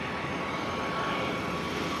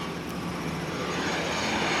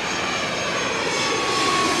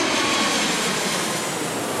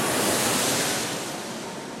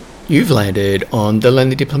You've landed on the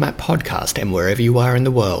Lonely Diplomat podcast, and wherever you are in the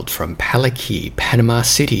world, from Palikir, Panama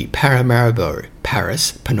City, Paramaribo,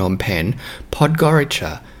 Paris, Phnom Penh,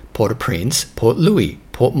 Podgorica, Port-au-Prince, Port Louis,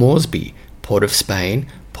 Port Moresby, Port of Spain,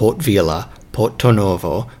 Port Vila, Porto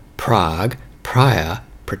Novo, Prague, Praia,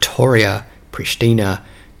 Pretoria, Pristina,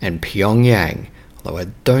 and Pyongyang, although I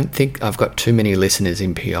don't think I've got too many listeners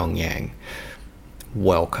in Pyongyang.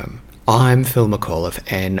 Welcome. I'm Phil McAuliffe,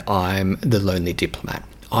 and I'm the Lonely Diplomat.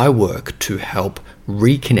 I work to help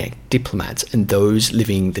reconnect diplomats and those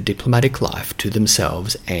living the diplomatic life to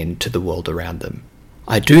themselves and to the world around them.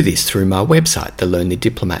 I do this through my website,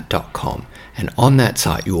 thelonelydiplomat.com, and on that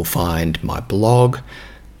site you will find my blog,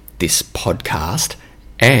 this podcast,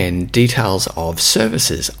 and details of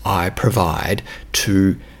services I provide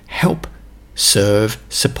to help serve,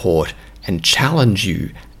 support, and challenge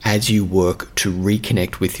you as you work to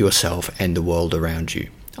reconnect with yourself and the world around you.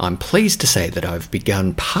 I'm pleased to say that I've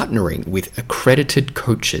begun partnering with accredited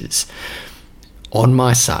coaches on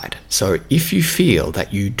my site. So if you feel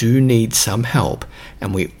that you do need some help,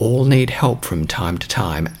 and we all need help from time to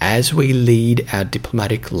time as we lead our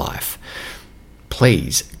diplomatic life,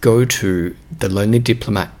 please go to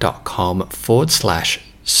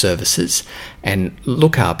thelonelydiplomat.com/services and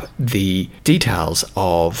look up the details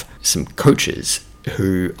of some coaches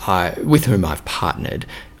with whom I've partnered,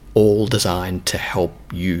 all designed to help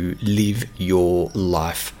you live your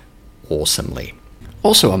life awesomely.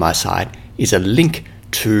 Also on my site is a link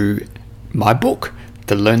to my book,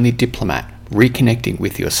 The Lonely Diplomat, Reconnecting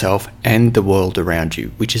with Yourself and the World Around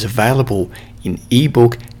You, which is available in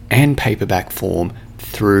ebook and paperback form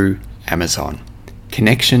through Amazon.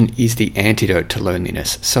 Connection is the antidote to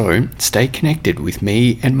loneliness, so stay connected with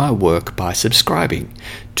me and my work by subscribing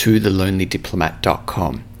to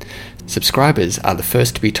thelonelydiplomat.com. Subscribers are the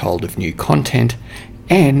first to be told of new content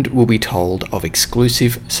and will be told of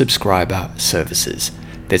exclusive subscriber services.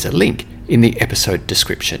 There's a link in the episode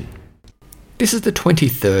description. This is the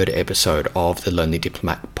 23rd episode of the Lonely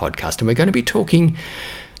Diplomat podcast, and we're going to be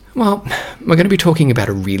talking about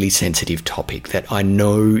a really sensitive topic that I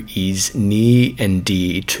know is near and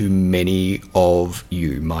dear to many of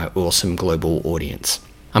you, my awesome global audience.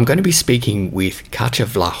 I'm going to be speaking with Katia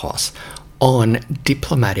Vlachos on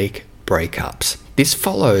diplomatic breakups. This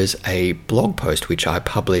follows a blog post which I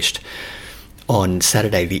published on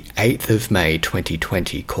Saturday, the 8th of May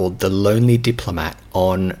 2020, called The Lonely Diplomat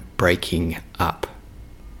on Breaking Up.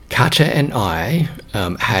 Katia and I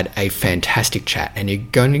had a fantastic chat, and you're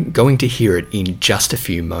going to hear it in just a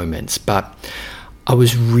few moments, but I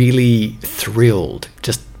was really thrilled,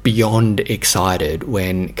 just beyond excited,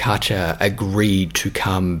 when Katia agreed to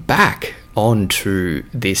come back onto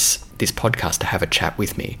this podcast to have a chat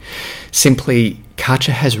with me. Simply,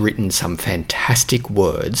 Katia has written some fantastic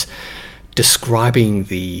words describing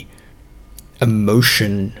the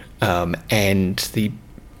emotion and the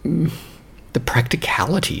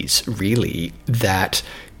practicalities, really, that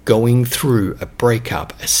going through a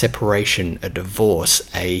breakup, a separation, a divorce,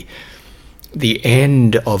 the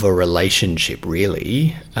end of a relationship,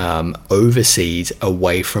 really, overseas,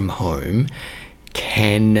 away from home,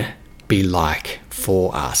 can be like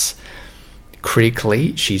for us.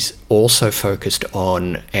 Critically, she's also focused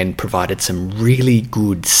on and provided some really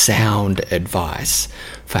good sound advice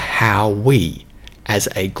for how we, as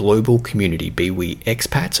a global community, be we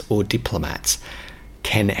expats or diplomats,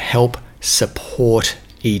 can help support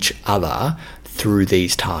each other through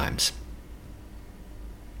these times.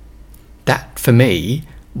 That, for me,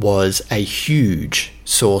 was a huge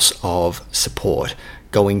source of support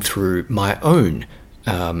going through my own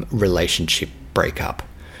relationship breakup.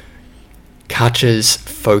 Katia's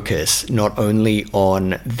focus not only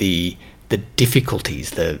on the difficulties,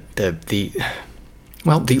 the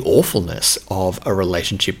awfulness of a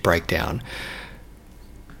relationship breakdown,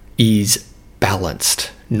 is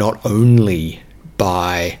balanced not only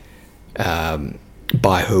by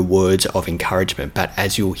her words of encouragement, but,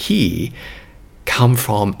 as you'll hear, come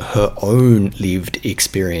from her own lived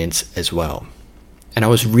experience as well. And I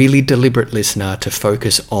was really deliberate, listener, to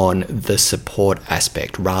focus on the support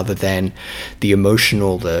aspect rather than the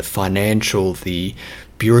emotional, the financial, the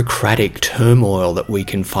bureaucratic turmoil that we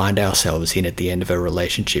can find ourselves in at the end of a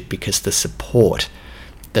relationship, because the support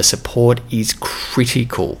is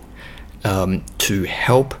critical to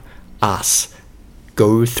help us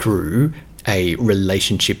go through a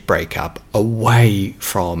relationship breakup away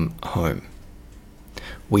from home.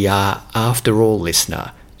 We are, after all,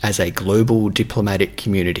 listener, as a global diplomatic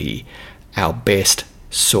community, our best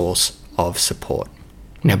source of support.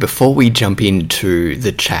 Now, before we jump into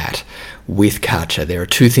the chat with Katia, there are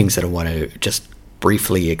two things that I want to just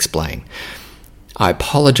briefly explain. I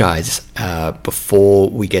apologize before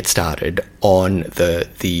we get started on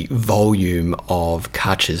the volume of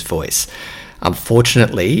Katia's voice.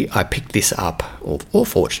 Unfortunately, I picked this up, or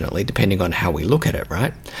fortunately, depending on how we look at it,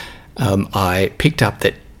 right? I picked up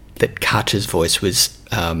that Katia's voice was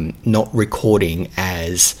not recording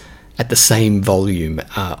at the same volume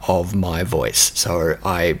of my voice. So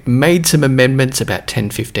I made some amendments about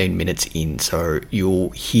 10-15 minutes in, so you'll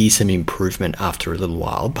hear some improvement after a little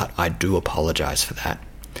while, but I do apologize for that.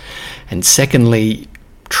 And secondly,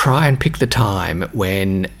 try and pick the time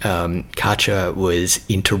when Katia was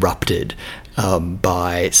interrupted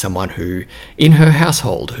by someone who, in her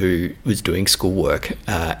household, who was doing schoolwork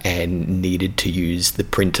and needed to use the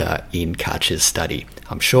printer in Katia's study.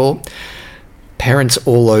 I'm sure parents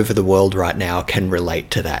all over the world right now can relate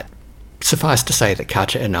to that. Suffice to say that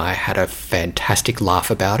Katia and I had a fantastic laugh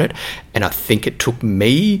about it, and I think it took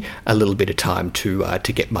me a little bit of time to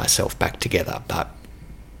get myself back together, but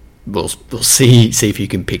we'll see if you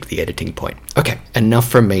can pick the editing point. Okay, enough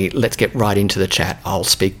from me. Let's get right into the chat. I'll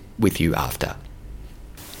speak with you after.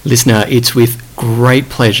 Listener, it's with great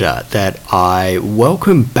pleasure that I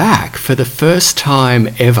welcome back, for the first time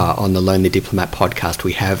ever on the Lonely Diplomat podcast,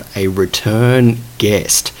 we have a return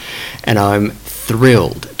guest. And I'm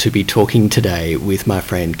thrilled to be talking today with my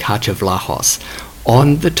friend Katia Vlachos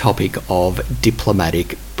on the topic of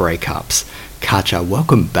diplomatic breakups. Katia,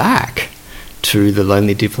 welcome back to the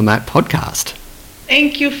Lonely Diplomat podcast.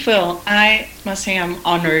 Thank you, Phil. I must say I'm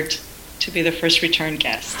honored to be the first return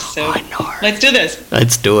guest. So I know. Let's do this.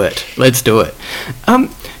 Let's do it.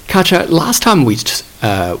 Katia, last time we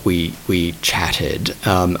chatted,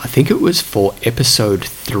 I think it was for episode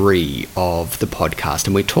 3 of the podcast,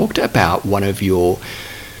 and we talked about one of your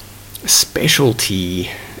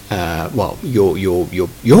specialty,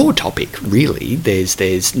 your topic, really.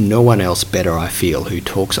 There's no one else better, I feel, who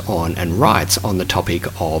talks on and writes on the topic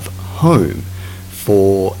of home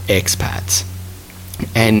for expats.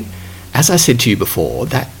 And as I said to you before,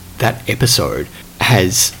 that episode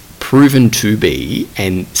has proven to be,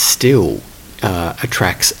 and still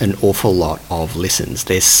attracts, an awful lot of listens.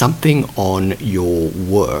 There's something on your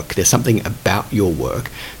work, there's something about your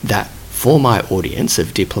work that, for my audience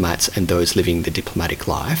of diplomats and those living the diplomatic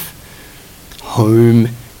life, home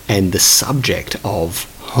and the subject of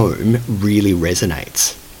home really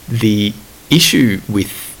resonates. The issue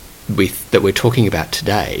with that we're talking about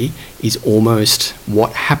today is almost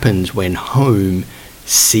what happens when home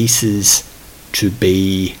ceases to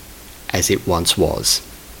be as it once was,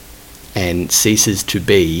 and ceases to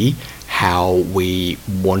be how we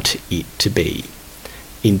want it to be.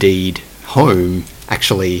 Indeed, home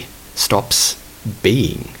actually stops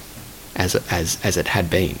being as it had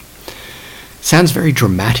been. Sounds very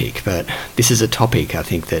dramatic, but this is a topic, I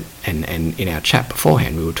think, that, and in our chat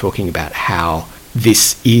beforehand, we were talking about how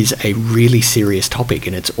this is a really serious topic,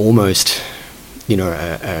 and it's almost,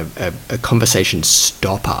 a conversation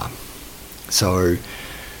stopper. So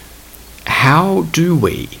how do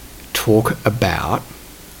we talk about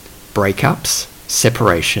breakups,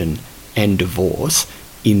 separation, and divorce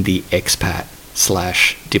in the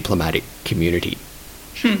expat/diplomatic community?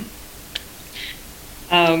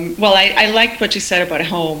 Well, I liked what you said about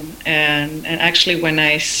home, and actually when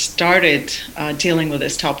I started dealing with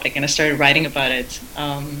this topic and I started writing about it,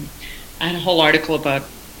 I had a whole article about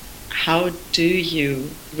how do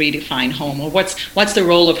you redefine home, or what's the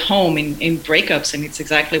role of home in breakups, and it's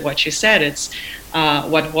exactly what you said. It's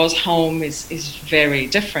what was home is very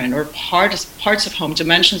different, or parts of home,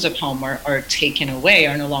 dimensions of home are taken away,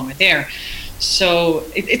 are no longer there. So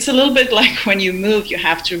it's a little bit like when you move, you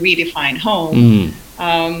have to redefine home.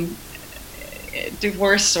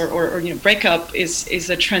 Divorce or breakup is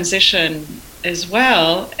a transition as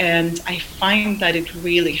well, and I find that it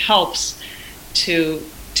really helps to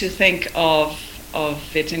think of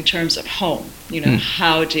it in terms of home.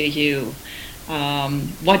 How do you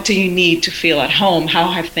what do you need to feel at home? How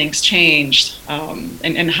have things changed,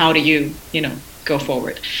 and how do you go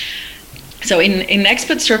forward? So in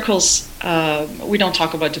expat circles, we don't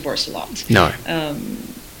talk about divorce a lot. No.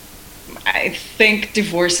 I think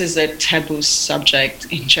divorce is a taboo subject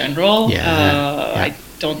in general. I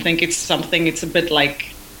don't think it's something. It's a bit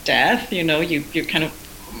like death.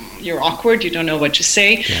 You're awkward. You don't know what to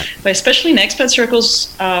say. Yeah. But especially in expat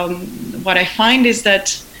circles, what I find is that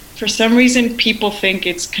for some reason people think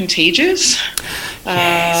it's contagious,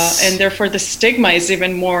 and therefore the stigma is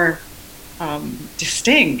even more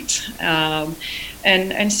distinct.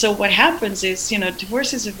 And so what happens is,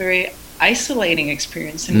 divorce is a very isolating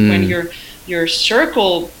experience, and when your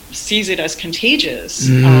circle sees it as contagious,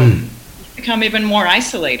 become even more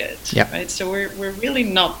isolated. Yep. Right. So we're really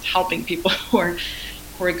not helping people who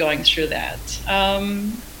are going through that.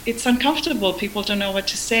 It's uncomfortable. People don't know what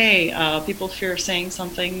to say. People fear saying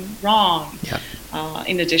something wrong. Yep.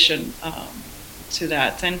 In addition to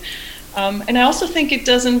that, and I also think it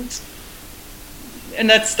doesn't. And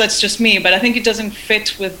that's just me, but I think it doesn't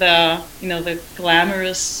fit with the the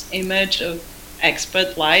glamorous image of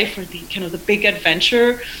expat life, or the kind of the big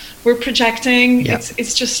adventure we're projecting. Yep.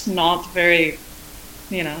 It's just not very,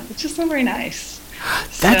 it's just not very nice.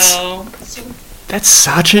 That's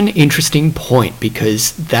such an interesting point,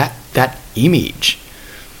 because that image,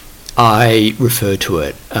 I refer to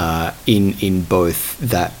it in both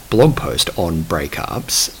that blog post on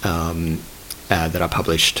breakups that I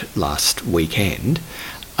published last weekend,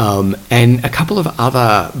 and a couple of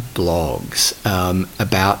other blogs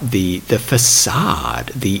about the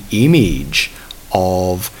facade, the image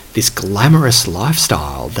of this glamorous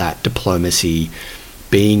lifestyle that diplomacy,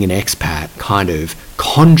 being an expat, kind of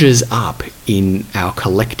conjures up in our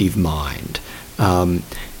collective mind.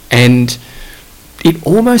 And it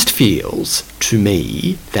almost feels to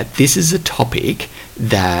me that this is a topic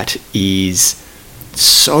that is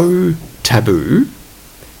so taboo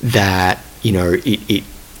that it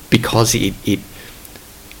because it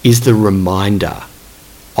is the reminder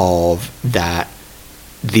of that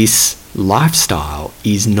this lifestyle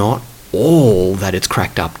is not all that it's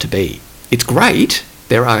cracked up to be. It's great.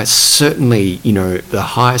 There are certainly, the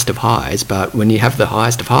highest of highs, but when you have the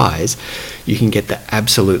highest of highs, you can get the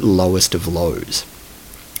absolute lowest of lows.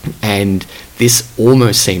 And this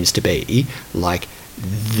almost seems to be like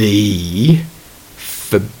the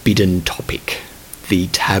forbidden topic, the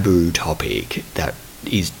taboo topic that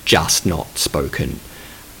is just not spoken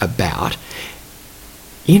about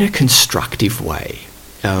in a constructive way.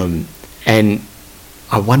 And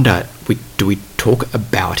I wonder, do we talk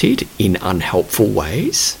about it in unhelpful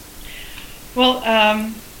ways? Well,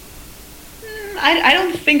 I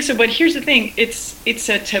don't think so. But here's the thing: it's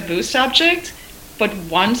a taboo subject. But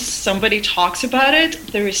once somebody talks about it,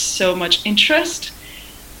 there is so much interest.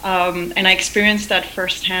 And I experienced that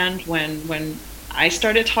firsthand when I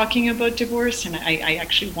started talking about divorce, and I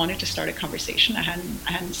actually wanted to start a conversation. I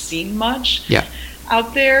hadn't seen much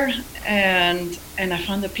out there, and I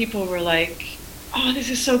found that people were like, "Oh, this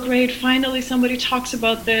is so great! Finally, somebody talks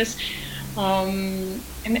about this."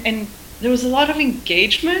 And there was a lot of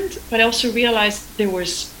engagement, but I also realized there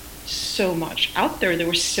was so much out there. There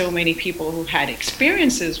were so many people who had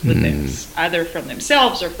experiences with this, either from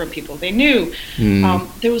themselves or from people they knew.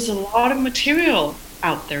 There was a lot of material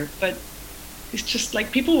out there, but it's just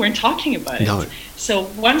like people weren't talking about it. No. So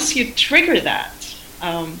once you trigger that,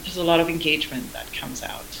 there's a lot of engagement that comes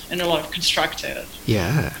out, and a lot of constructive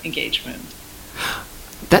engagement.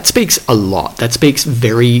 That speaks a lot. That speaks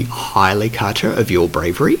very highly, Katia, of your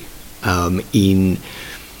bravery in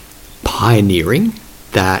pioneering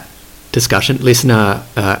that discussion. Listener,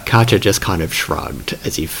 Katia just kind of shrugged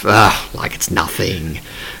as if, like it's nothing.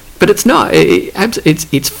 But it's not.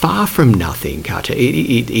 It's far from nothing, Katia.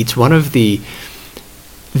 It's one of the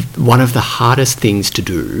hardest things to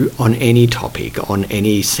do on any topic, on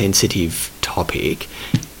any sensitive topic,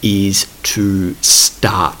 is to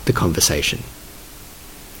start the conversation.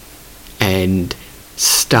 And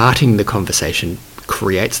starting the conversation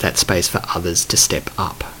creates that space for others to step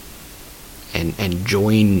up and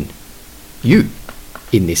join you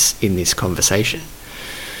in this conversation.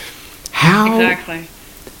 How exactly?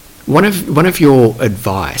 One of your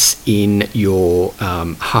advice in your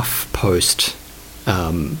HuffPost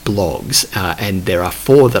blogs, and there are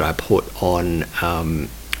 4 that I put on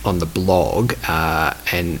the blog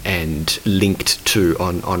and linked to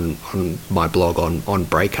on my blog on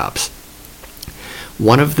breakups.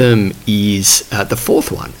 One of them is the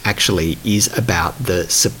 4th one actually is about the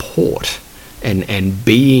support and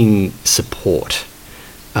being support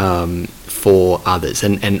for others,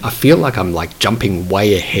 and I feel like I'm like jumping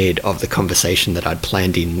way ahead of the conversation that I'd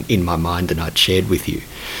planned in my mind and I'd shared with you.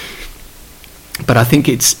 But I think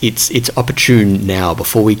it's opportune now,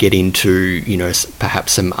 before we get into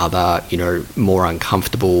perhaps some other more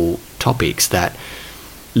uncomfortable topics, that,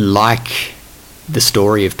 like the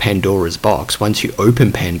story of Pandora's box, once you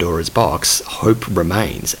open Pandora's box, hope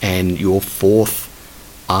remains. And your 4th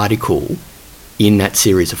article in that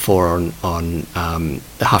series of 4 on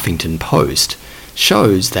the Huffington Post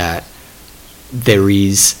shows that there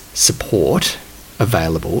is support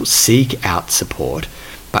available. Seek out support.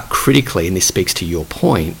 But critically, and this speaks to your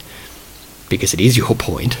point, because it is your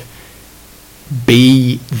point,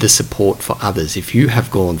 be the support for others. If you have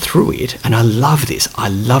gone through it, and I love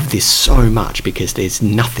this so much, because there's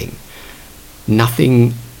nothing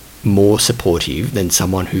more supportive than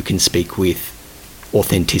someone who can speak with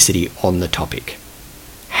authenticity on the topic.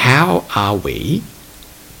 How are we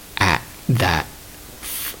at that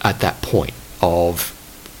point of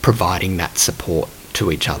providing that support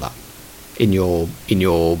to each other, in your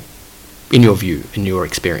view, in your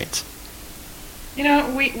experience?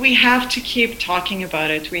 We have to keep talking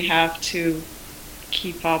about it. We have to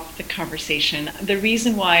keep up the conversation. The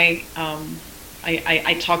reason why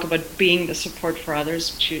I talk about being the support for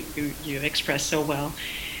others, which you expressed so well,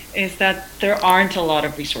 is that there aren't a lot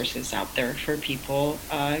of resources out there for people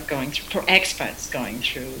for expats going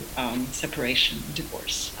through separation,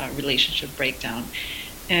 divorce, relationship breakdown,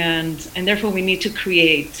 and therefore we need to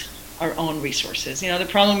create our own resources. The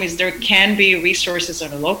problem is there can be resources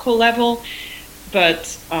on a local level,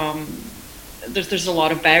 but there's a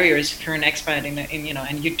lot of barriers if you're an expat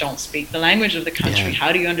and you don't speak the language of the country. Yeah.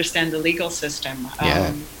 How do you understand the legal system?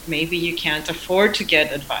 Yeah. Maybe you can't afford to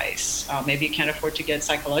get advice. Maybe you can't afford to get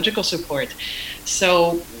psychological support.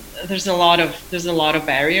 So there's a lot of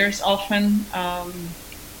barriers often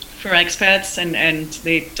for expats, and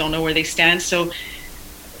they don't know where they stand. So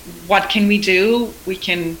what can we do? We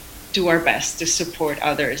can do our best to support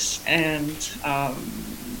others, and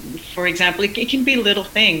for example, it can be little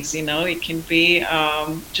things, it can be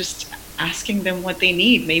just asking them what they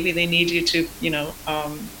need. Maybe they need you to,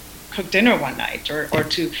 cook dinner one night, or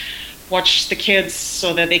to watch the kids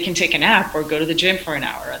so that they can take a nap, or go to the gym for an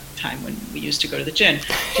hour, at the time when we used to go to the gym.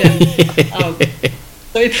 So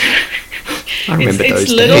I remember it's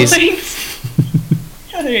those little days. Things.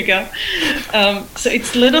 Oh, there you go. So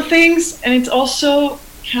it's little things, and it's also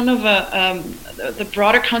kind of the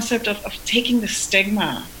broader concept of taking the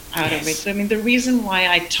stigma out of it. I mean, the reason why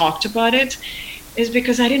I talked about it is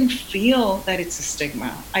because I didn't feel that it's a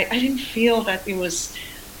stigma. I didn't feel that it was,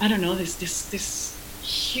 I don't know, this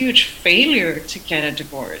huge failure to get a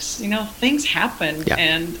divorce. Things happen, yeah.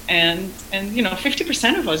 and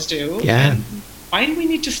 50% of us do. Yeah. And why do we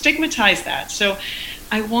need to stigmatize that? So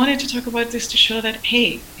I wanted to talk about this to show that,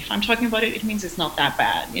 hey, if I'm talking about it, it means it's not that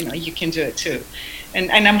bad. You can do it too. And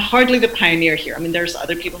I'm hardly the pioneer here. I mean, there's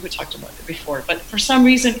other people who talked about it before, but for some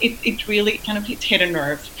reason, it really kind of hit a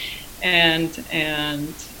nerve, and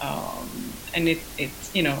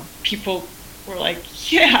people were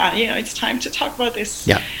like, yeah, it's time to talk about this.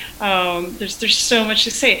 Yeah. There's so much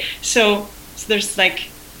to say. So there's like,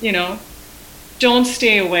 don't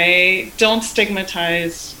stay away, don't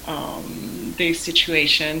stigmatize these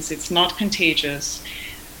situations. It's not contagious.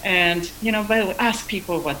 And, by the way, ask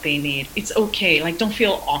people what they need. It's okay. Like, don't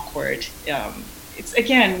feel awkward. It's,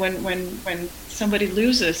 again, when somebody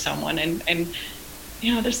loses someone and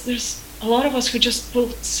there's a lot of us who just will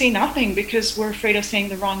say nothing because we're afraid of saying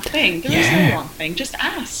the wrong thing. There is no wrong thing. Just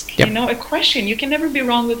ask, Yep. A question. You can never be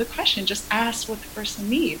wrong with a question. Just ask what the person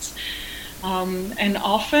needs. And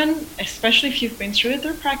often, especially if you've been through it,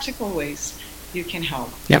 there are practical ways you can help.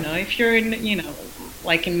 Yep. If you're in,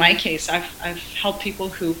 like in my case, I've helped people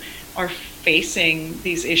who are facing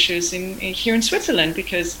these issues here in Switzerland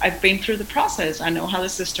because I've been through the process. I know how the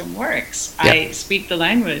system works. Yep. I speak the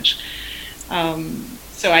language,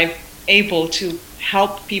 so I'm able to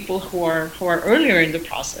help people who are earlier in the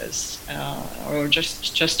process, or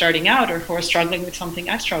just starting out, or who are struggling with something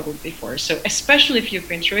I struggled before. So especially if you've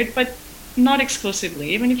been through it, but not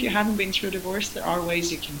exclusively. Even if you haven't been through divorce, there are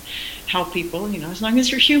ways you can help people, as long as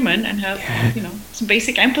you're human and have, some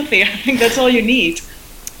basic empathy. I think that's all you need.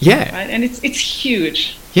 Yeah. Right? And it's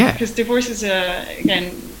huge. Yeah. Because divorce is,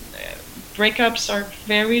 again, breakups are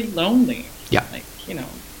very lonely. Yeah. Like,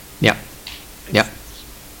 Yeah. Yeah.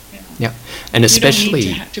 Yeah. And especially...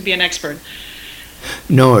 You don't need to be an expert.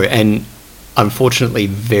 No, and unfortunately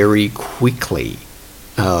very quickly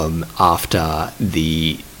after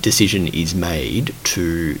the decision is made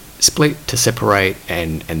to split, to separate,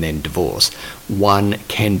 and then divorce, one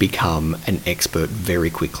can become an expert very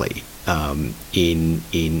quickly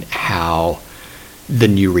in how the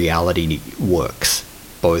new reality works,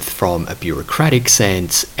 both from a bureaucratic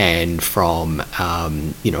sense and from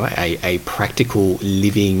a practical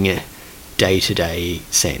living day-to-day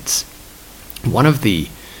sense. One of the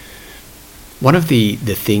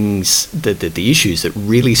things the issues that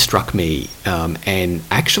really struck me and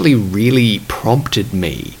actually really prompted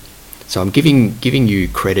me, so I'm giving you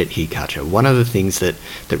credit here, Katja. One of the things that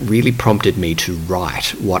really prompted me to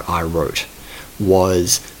write what I wrote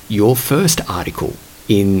was your first article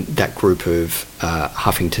in that group of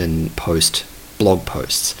Huffington Post blog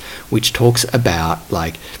posts, which talks about,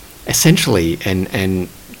 like, essentially, and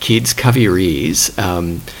kids, cover your ears,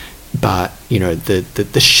 but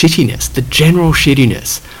the shittiness, the general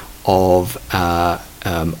shittiness of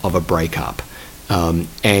a breakup,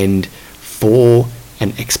 And for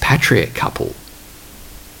an expatriate couple,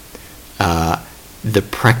 the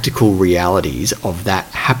practical realities of that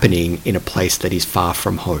happening in a place that is far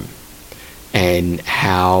from home, and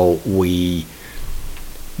how we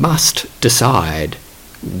must decide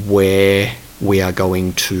where we are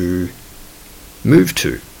going to move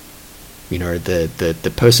to. You know,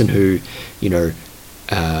 the person who, you know,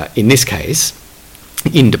 in this case,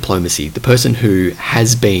 in diplomacy, the person who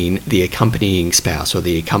has been the accompanying spouse or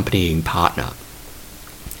the accompanying partner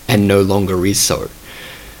and no longer is so,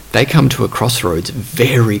 they come to a crossroads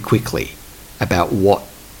very quickly about what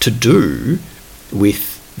to do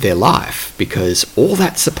with their life, because all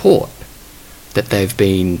that support that they've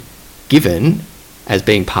been given as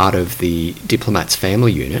being part of the diplomat's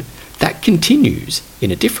family unit, that continues in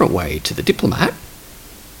a different way to the diplomat,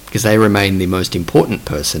 because they remain the most important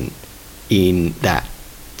person in that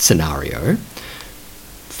scenario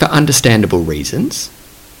for understandable reasons.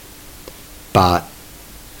 But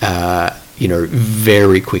you know,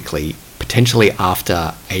 very quickly, potentially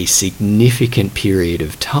after a significant period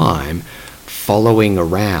of time, following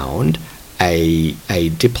around a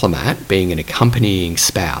diplomat, being an accompanying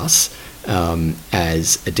spouse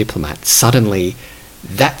as a diplomat, suddenly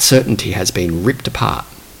that certainty has been ripped apart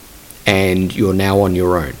and you're now on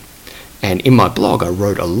your own. And in my blog, I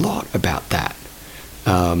wrote a lot about that,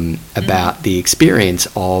 about the experience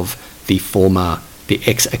of the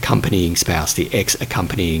ex-accompanying spouse, the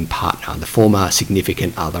ex-accompanying partner, the former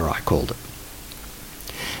significant other, I called it.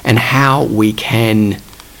 And how we can,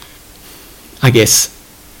 I guess,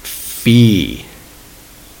 fear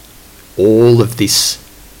all of this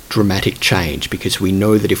dramatic change, because we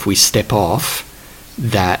know that if we step off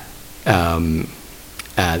that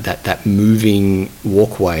that moving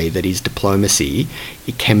walkway that is diplomacy,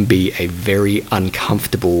 it can be a very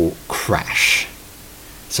uncomfortable crash.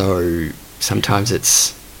 So sometimes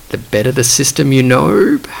it's the better the system, you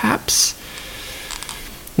know, perhaps.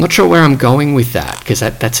 Not sure where I'm going with that, because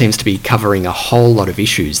that seems to be covering a whole lot of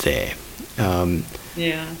issues there.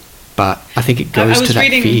 Yeah. But I think it goes to that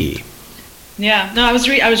fear. Yeah, no, I was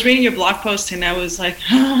reading your blog post and I was like,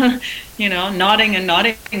 you know,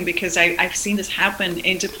 nodding because I've seen this happen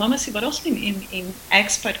in diplomacy, but also in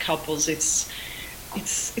expat couples. It's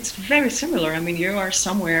very similar. I mean, you are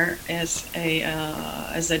somewhere as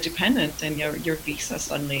a dependent, and your visa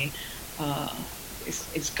suddenly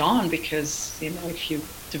is gone because, you know, if you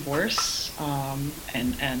divorce and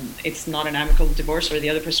it's not an amicable divorce, or the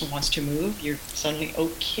other person wants to move, you're suddenly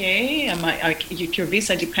okay. Your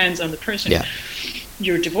visa depends on the person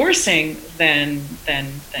you're divorcing. Then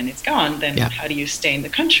it's gone. Then how do you stay in the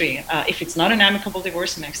country if it's not an amicable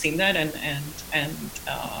divorce? And I've seen that,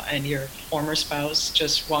 and your former spouse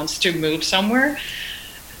just wants to move somewhere.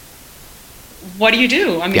 What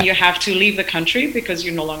do? I mean, you have to leave the country because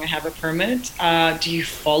you no longer have a permit. Do you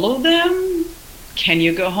follow them? Can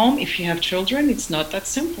you go home? If you have children, it's not that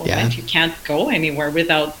simple, right? You can't go anywhere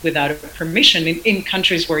without a permission in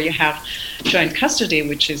countries where you have joint custody,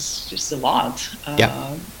 which is just a lot of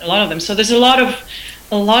them. So there's a lot of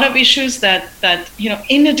issues that you know,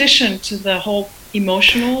 in addition to the whole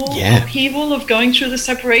emotional upheaval of going through the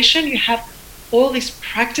separation, you have all these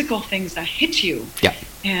practical things that hit you.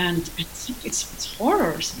 And it's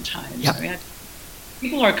horror sometimes. I mean,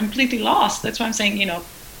 people are completely lost. That's why I'm saying, you know,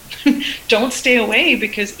 don't stay away,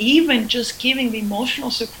 because even just giving the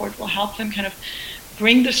emotional support will help them kind of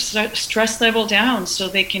bring the stress level down, so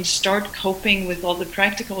they can start coping with all the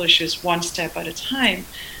practical issues one step at a time.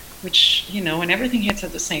 Which, you know, when everything hits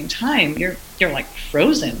at the same time, you're like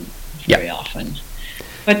frozen very often.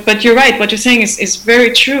 But you're right. What you're saying is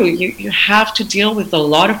very true. You have to deal with a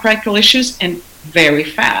lot of practical issues, and very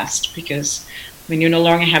fast, because when you no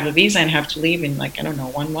longer have a visa and have to leave in, like, I don't know,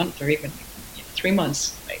 1 month or even 3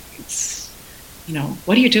 months, like, it's, you know,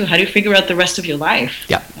 what do you do? How do you figure out the rest of your life?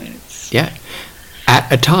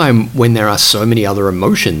 At a time when there are so many other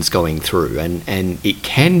emotions going through, and it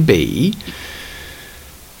can be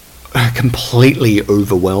completely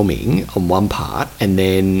overwhelming on one part, and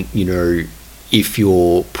then, you know, if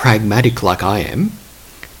you're pragmatic like I am,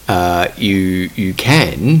 you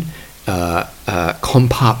can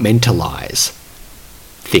compartmentalize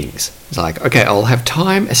things. It's like, okay, I'll have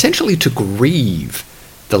time essentially to grieve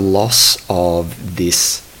the loss of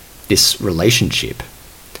this relationship,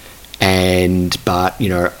 but, you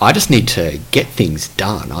know, I just need to get things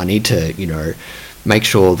done. I need to, you know, make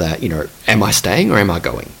sure that, you know, am I staying or am I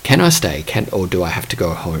going? Can I stay? Or do I have to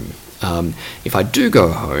go home? If I do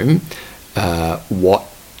go home, what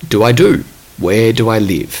do I do? Where do I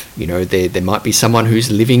live? You know, there might be someone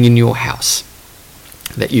who's living in your house.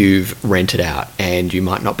 that you've rented out, and you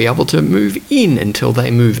might not be able to move in until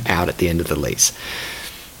they move out at the end of the lease.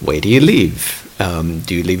 Where do you live?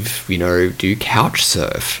 Do you live, do you couch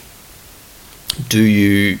surf? Do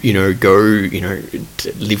you, go,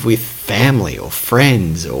 to live with family or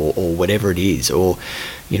friends or whatever it is? Or,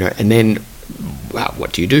 and then,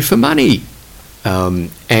 what do you do for money? And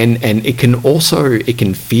it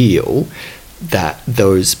can feel that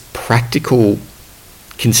those practical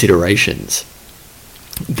considerations,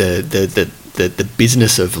 the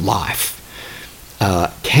business of life,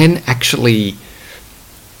 can actually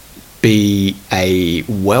be a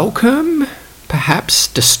welcome, perhaps,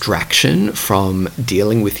 distraction from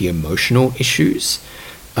dealing with the emotional issues,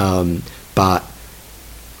 but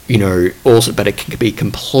it can be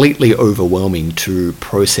completely overwhelming to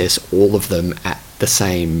process all of them at the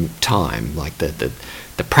same time, like the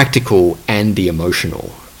practical and the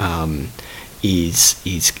emotional.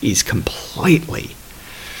 Is completely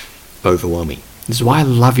overwhelming. This is why I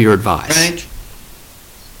love your advice. Right.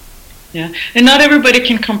 Yeah, and not everybody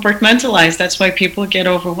can compartmentalize. That's why people get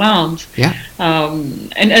overwhelmed. Yeah.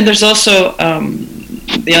 And there's also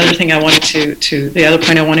the other thing I wanted the other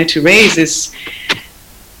point I wanted to raise is,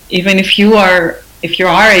 even if you are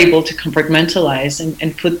able to compartmentalize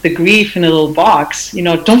and put the grief in a little box,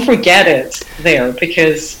 don't forget it there,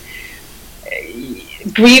 because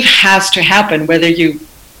grief has to happen, whether you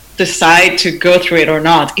decide to go through it or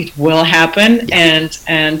not. It will happen, yeah.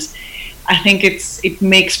 And I think it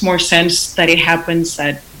makes more sense that it happens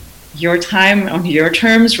at your time, on your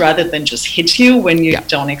terms, rather than just hit you when you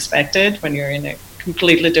don't expect it, when you're in a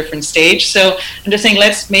completely different stage. So I'm just saying,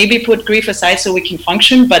 let's maybe put grief aside so we can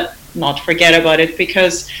function, but not forget about it,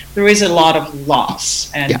 because there is a lot of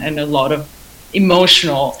loss and a lot of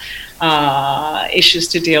emotional issues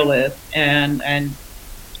to deal with, and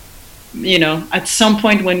at some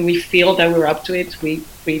point when we feel that we're up to it, we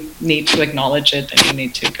need to acknowledge it and we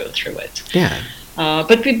need to go through it. Yeah.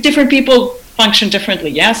 But different people function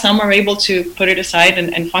differently. Yeah, some are able to put it aside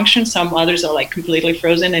and function. Some others are like completely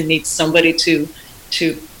frozen and need somebody to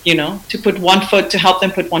put one foot, to help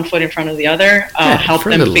them put one foot in front of the other, help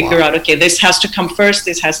them figure out, okay, this has to come first.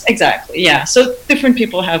 Exactly. Yeah. So different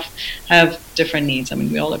people have different needs. I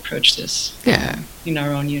mean, we all approach this in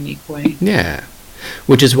our own unique way. Yeah.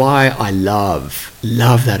 Which is why I love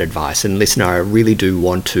that advice. And listener, I really do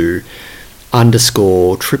want to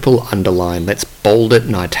underscore, triple underline, let's bold it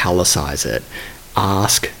and italicize it.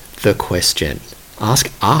 Ask the question.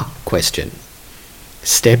 Ask a question.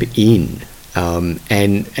 Step in.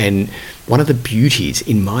 And one of the beauties,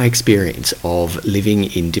 in my experience, of living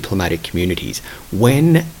in diplomatic communities,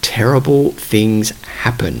 when terrible things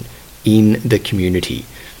happen in the community,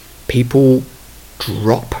 people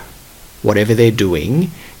drop whatever they're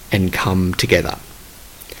doing and come together.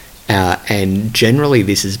 And generally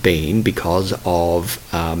this has been because of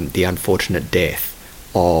the unfortunate death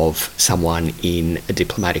of someone in a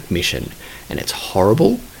diplomatic mission. And it's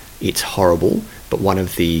horrible, but one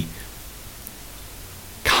of the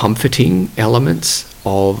comforting elements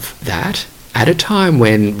of that, at a time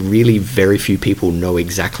when really very few people know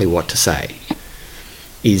exactly what to say,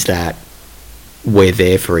 is that we're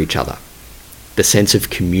there for each other. The sense of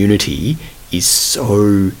community is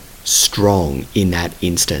so strong in that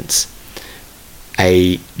instance.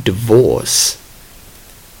 A divorce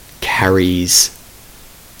carries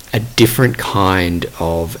a different kind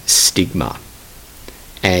of stigma.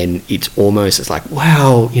 And it's like,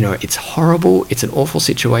 well, it's horrible. It's an awful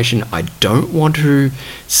situation. I don't want to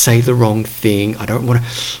say the wrong thing. I don't want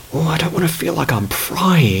to feel like I'm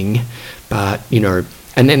prying. But,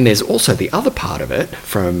 and then there's also the other part of it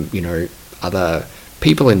from, other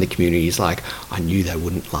people in the community is like, I knew they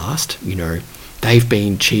wouldn't last. They've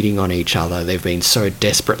been cheating on each other. They've been so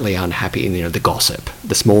desperately unhappy. And the gossip,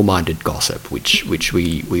 the small-minded gossip, which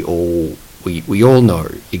we all know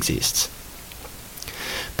exists.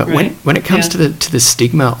 But when it comes to the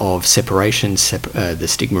stigma of separation, the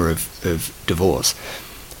stigma of divorce,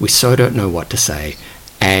 we so don't know what to say.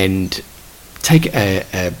 And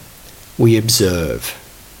we observe.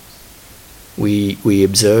 We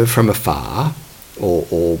observe from afar,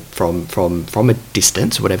 or from a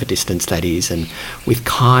distance, whatever distance that is, and with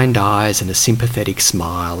kind eyes and a sympathetic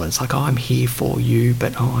smile, and it's like, oh, I'm here for you,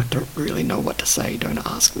 but I don't really know what to say, don't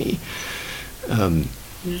ask me.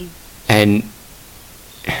 And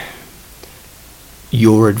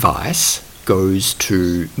your advice goes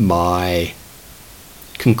to my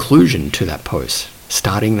conclusion to that post,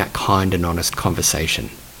 starting that kind and honest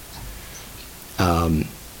conversation,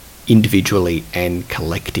 individually and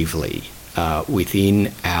collectively,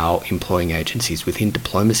 within our employing agencies, within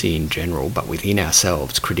diplomacy in general, but within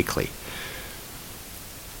ourselves critically.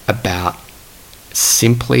 about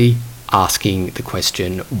simply asking the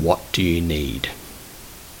question, what do you need?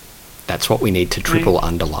 That's what we need to triple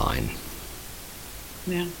underline.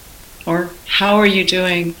 Yeah. Or how are you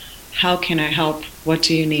doing? How can I help? What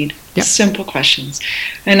do you need? Yep. Simple questions.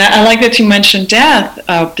 And I like that you mentioned death,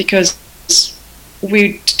 because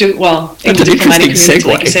we do, well, in the diplomatic community,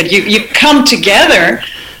 like you said, you come together,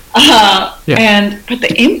 but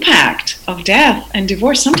the impact of death and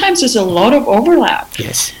divorce, sometimes there's a lot of overlap.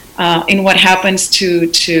 Yes. In what happens to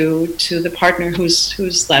the partner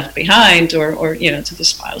who's left behind, or to the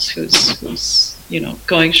spouse who's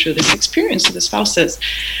going through this experience, to the spouses.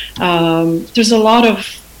 There's a lot of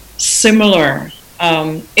similar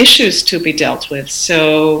issues to be dealt with.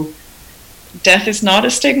 So death is not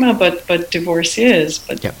a stigma, but divorce is.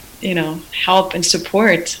 But help and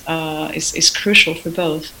support is crucial for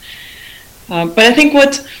both. But I think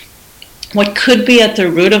what could be at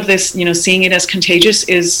the root of this, seeing it as contagious,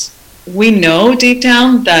 is we know deep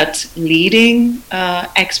down that leading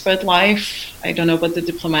expert life, I don't know about the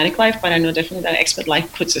diplomatic life, but I know definitely that expert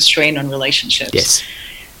life puts a strain on relationships. Yes.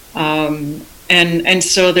 And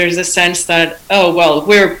so there's a sense that,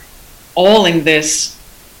 we're all in this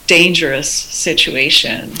dangerous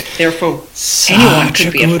situation. Therefore, anyone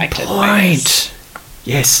could be affected by this.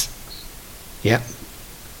 Yes. Yep.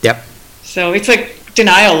 So it's like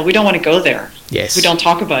denial. We don't want to go there. Yes. We don't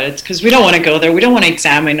talk about it because we don't want to go there. We don't want to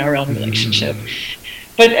examine our own relationship.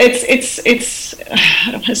 But it's I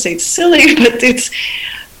don't want to say it's silly, but it's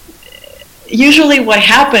usually what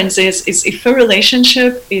happens is if a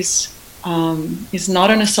relationship is not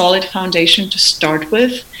on a solid foundation to start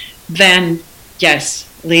with, then yes,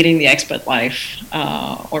 leading the expat life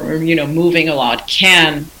or moving a lot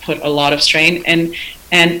can put a lot of strain and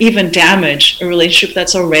even damage a relationship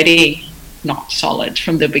that's already not solid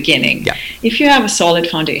from the beginning. Yeah. If you have a solid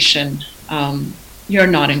foundation, you're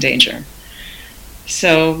not in danger.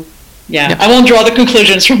 So, I won't draw the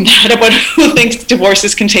conclusions from that about who thinks divorce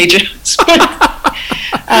is contagious,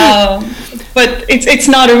 but it's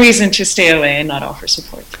not a reason to stay away and not offer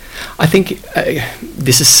support. I think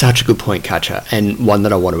this is such a good point, Katia, and one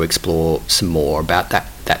that I want to explore some more about that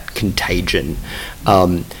contagion.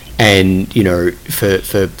 And,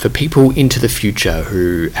 for people into the future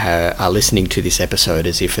who are listening to this episode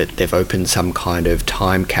as if they've opened some kind of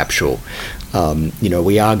time capsule,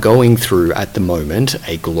 we are going through at the moment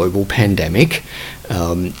a global pandemic,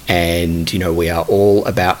 and, we are all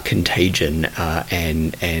about contagion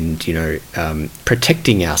and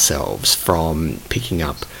protecting ourselves from picking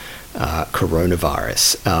up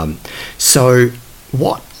coronavirus. So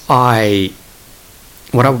what I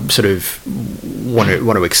sort of want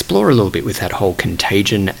to explore a little bit with that whole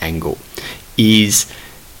contagion angle is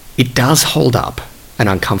it does hold up an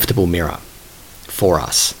uncomfortable mirror for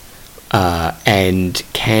us, and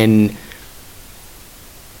can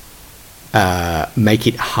make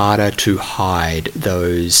it harder to hide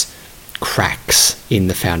those cracks in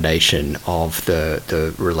the foundation of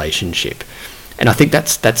the relationship. And I think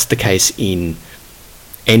that's the case in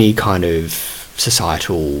any kind of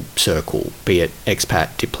societal circle, be it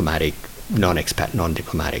expat, diplomatic, non-expat,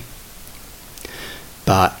 non-diplomatic.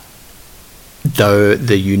 But though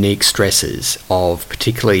the unique stresses of,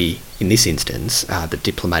 particularly in this instance, the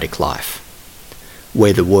diplomatic life,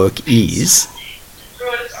 where the work is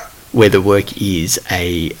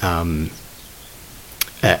a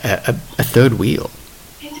third wheel.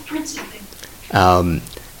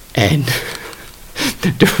 And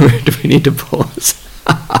do we need to pause?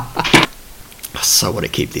 I so want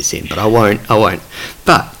to keep this in, but I won't.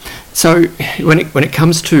 But so when it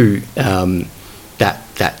comes to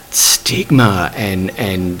that stigma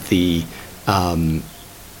and the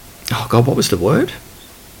what was the word?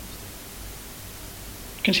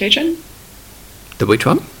 Contagion? The which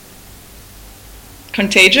one?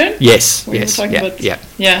 Contagion? Yes. We yes. were talking about, yeah.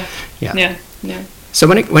 So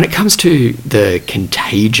when it comes to the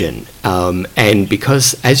contagion, and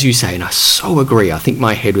because, as you say, and I so agree, I think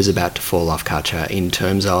my head was about to fall off, Katia, in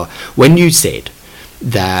terms of when you said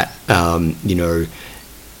that, the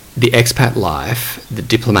expat life, the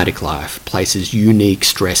diplomatic life, places unique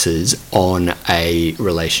stresses on a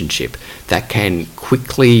relationship that can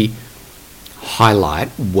quickly highlight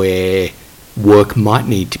where work might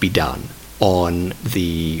need to be done on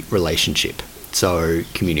the relationship. So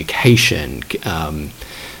communication,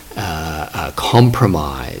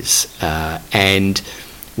 compromise, and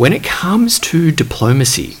when it comes to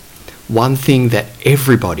diplomacy, one thing that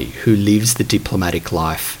everybody who lives the diplomatic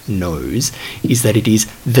life knows is that it is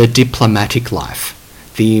the diplomatic life.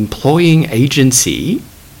 The employing agency,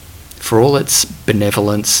 for all its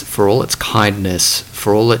benevolence, for all its kindness,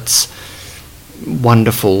 for all its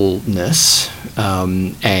wonderfulness,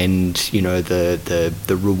 and, you know,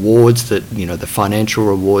 the rewards that, you know, the financial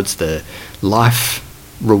rewards, the life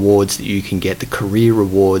rewards that you can get, the career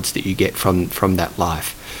rewards that you get from that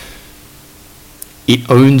life, it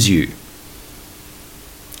owns you.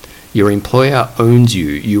 Your employer owns you.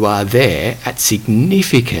 You are there at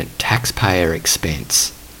significant taxpayer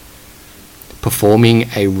expense, performing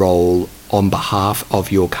a role on behalf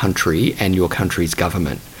of your country and your country's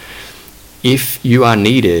government. If you are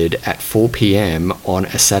needed at 4 p.m. on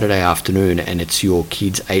a Saturday afternoon and it's your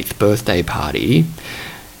kid's 8th birthday party,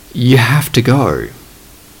 you have to go.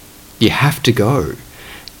 You have to go.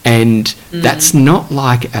 And that's not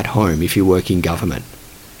like at home if you work in government.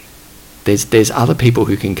 There's other people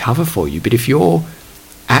who can cover for you, but if you're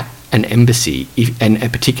at an embassy, and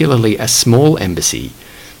particularly a small embassy,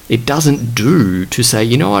 it doesn't do to say,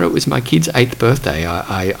 you know what, it was my kid's 8th birthday.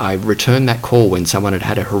 I returned that call when someone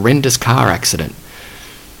had a horrendous car accident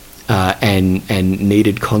and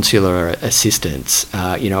needed consular assistance.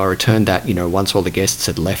 You know, I returned that, you know, once all the guests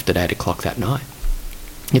had left at 8 o'clock that night.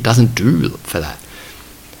 It doesn't do for that.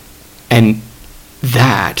 And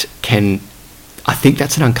that can... I think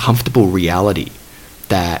that's an uncomfortable reality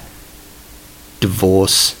that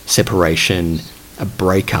divorce, separation, a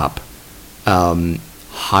breakup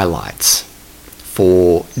highlights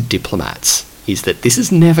for diplomats, is that this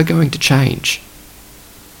is never going to change.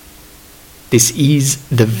 This is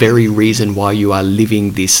the very reason why you are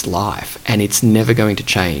living this life, and it's never going to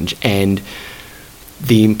change. And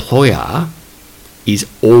the employer is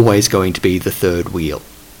always going to be the third wheel.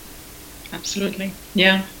 Absolutely.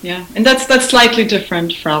 Yeah. And that's slightly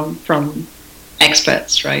different from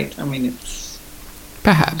expats, right? I mean, it's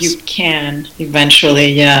perhaps you can eventually,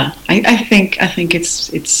 yeah. I think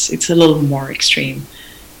it's a little more extreme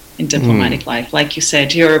in diplomatic life. Like you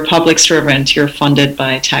said, you're a public servant, you're funded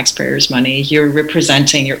by taxpayers' money, you're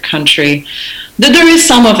representing your country. There is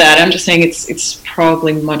some of that. I'm just saying it's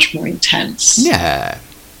probably much more intense. Yeah.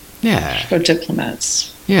 For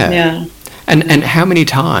diplomats. Yeah. And how many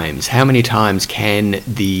times can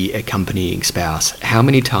the accompanying spouse, how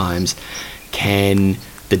many times can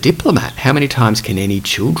the diplomat, how many times can any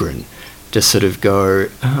children just sort of go,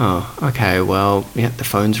 oh, okay, well, yeah, the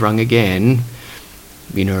phone's rung again,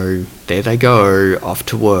 you know, there they go, off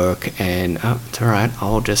to work, and oh, it's all right,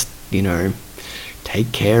 I'll just, you know,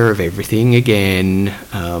 take care of everything again,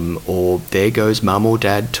 or there goes mum or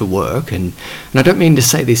dad to work. And I don't mean to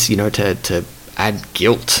say this, you know, to add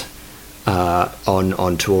guilt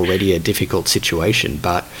onto already a difficult situation,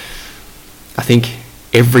 but I think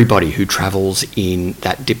everybody who travels in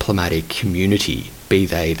that diplomatic community, be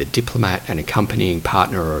they the diplomat, an accompanying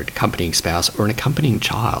partner or an accompanying spouse or an accompanying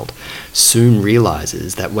child, soon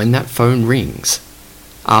realizes that when that phone rings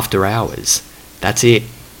after hours, that's it.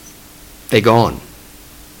 They're gone.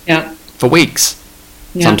 Yeah. For weeks,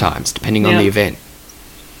 sometimes, depending on the event.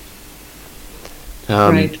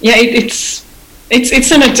 Right. Yeah,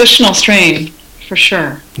 it's an additional strain, for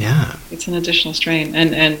sure. Yeah. It's an additional strain.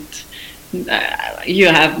 And you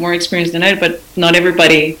have more experience than I do, but not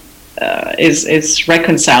everybody is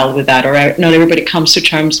reconciled with that, or not everybody comes to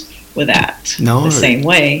terms with that the same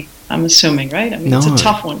way, I'm assuming, right? I mean, it's a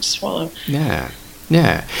tough one to swallow. Yeah.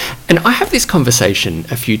 And I have this conversation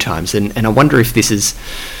a few times, and I wonder if this is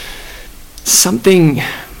something...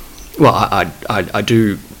 Well, I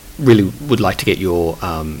do really would like to get your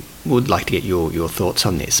thoughts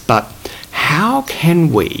on this, but how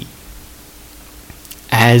can we,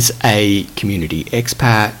 as a community,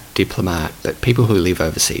 expat, diplomat, but people who live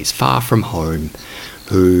overseas, far from home,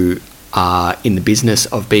 who are in the business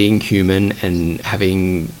of being human and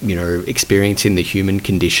having, you know, experience in the human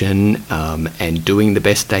condition, and doing the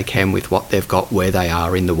best they can with what they've got where they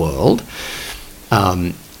are in the world,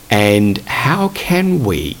 and how can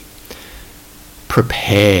we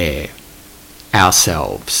prepare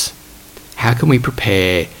ourselves? How can we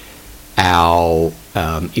prepare our,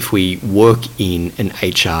 if we work in an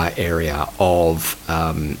HR area of,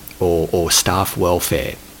 or staff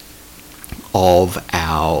welfare of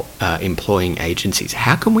our employing agencies,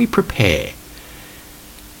 how can we prepare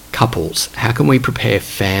couples, how can we prepare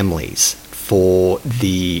families for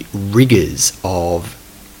the rigours of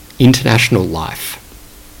international life,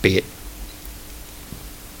 be it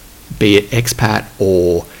expat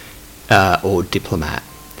or diplomat?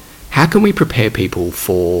 How can we prepare people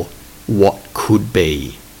for what could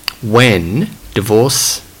be when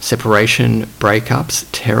divorce, separation, breakups,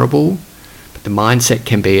 terrible, but the mindset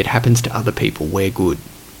can be it happens to other people, we're good?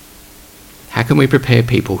 How can we prepare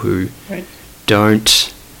people who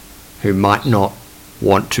who might not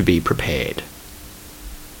want to be prepared?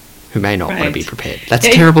 who may not want to be Right. prepared. That's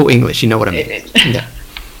terrible English. You know what I mean? Yeah.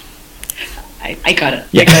 I got it.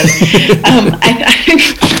 Yeah. I got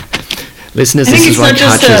it. Listeners, I think this is it's why not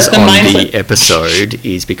just Katya's the on mindset. the episode,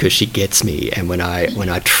 is because she gets me, and when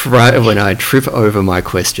I trip over my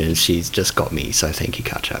questions, she's just got me. So thank you,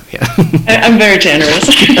 Katya. Yeah. I'm very generous.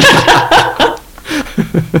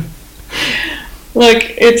 Look,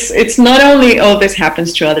 it's not only, oh, this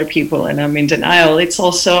happens to other people and I'm in denial. It's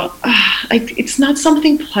also it's not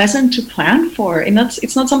something pleasant to plan for, and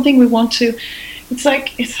it's not something we want to. It's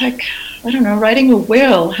like I don't know, writing a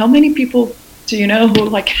will. How many people do you know who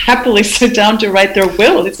like happily sit down to write their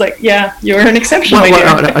will? It's like, yeah, you're an exception.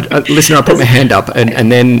 Listen, I put my hand up,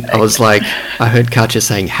 and then I was like, I heard Katya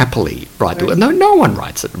saying happily write the will. No one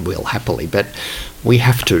writes a will happily, but we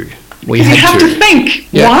have to. You have to think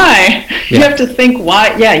why. Yeah. You have to think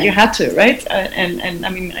why. Yeah, you had to, right? And I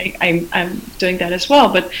mean, I'm doing that as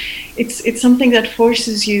well. But it's something that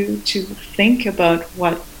forces you to think about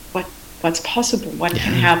what's possible, what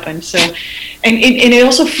can happen. So, and it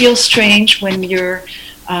also feels strange when you're,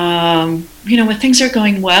 when things are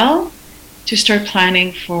going well, to start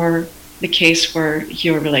planning for the case where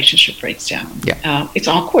your relationship breaks down. Yeah. It's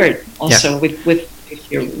awkward also with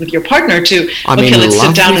your partner to, let's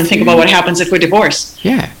sit down and think about what happens if we divorce.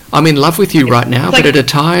 Yeah. I'm in love with you right now, but at a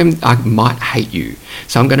time I might hate you.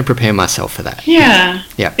 So I'm going to prepare myself for that. Yeah.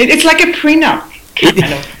 Yeah. It's like a prenup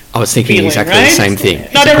kind of I was thinking feeling, exactly right? the same thing.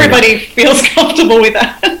 Not everybody feels comfortable with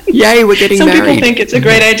that. Yay, we're getting married. Some people think it's a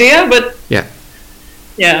great idea, but yeah.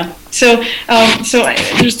 So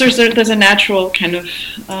there's a natural kind of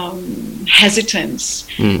hesitance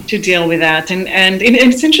to deal with that, and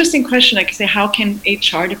it's an interesting question. Like I say, how can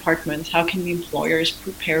HR departments, how can the employers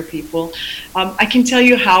prepare people? I can tell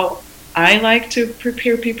you how I like to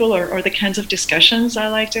prepare people, or the kinds of discussions I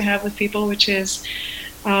like to have with people, which is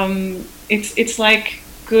it's like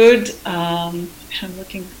good. I'm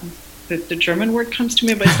looking. The German word comes to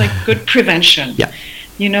me, but it's like good prevention. Yeah.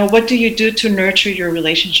 What do you do to nurture your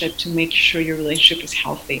relationship, to make sure your relationship is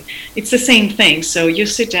healthy? It's the same thing. So you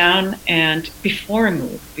sit down and before a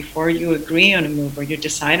move, before you agree on a move or you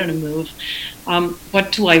decide on a move,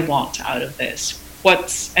 what do I want out of this?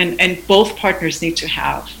 And both partners need to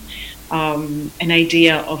have an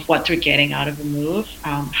idea of what they're getting out of a move,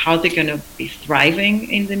 how they're going to be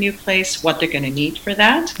thriving in the new place, what they're going to need for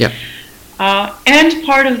that. Yeah. And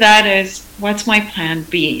part of that is, what's my plan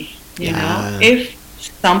B? If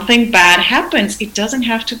something bad happens, it doesn't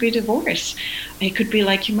have to be divorce. It could be,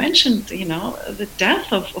 like you mentioned, the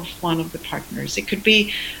death of one of the partners. It could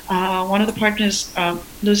be one of the partners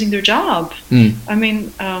losing their job. I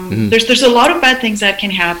mean, there's a lot of bad things that can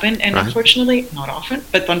happen, and unfortunately, not often,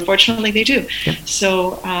 but unfortunately they do. Yeah.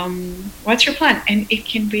 So what's your plan? And it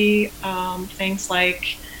can be things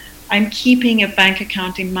like, I'm keeping a bank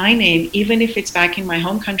account in my name, even if it's back in my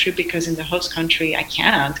home country, because in the host country I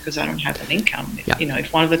can't, because I don't have an income.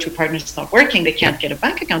 If one of the two partners is not working, they can't get a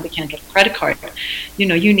bank account, they can't get a credit card.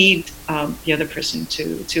 You need the other person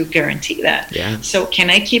to guarantee that. Yeah. So can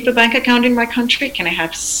I keep a bank account in my country? Can I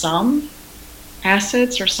have some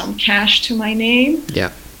assets or some cash to my name?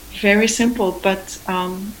 Yeah. Very simple, but a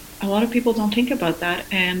lot of people don't think about that,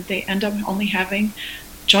 and they end up only having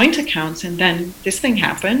joint accounts, and then this thing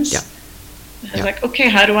happens. It's like, okay,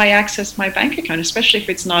 how do I access my bank account, especially if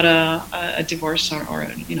it's not a divorce or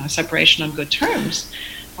a separation on good terms?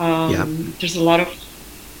 There's a lot of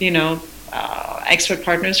expert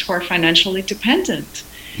partners who are financially dependent.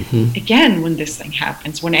 Again, when this thing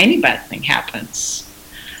happens, when any bad thing happens,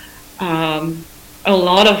 a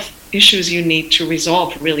lot of issues you need to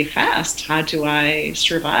resolve really fast. How do I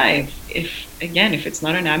survive if it's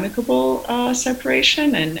not an amicable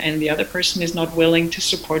separation, and the other person is not willing to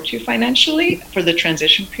support you financially for the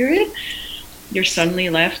transition period? You're suddenly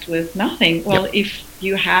left with nothing. Well, if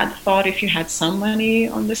you had some money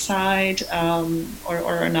on the side,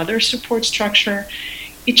 or another support structure,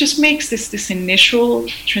 it just makes this initial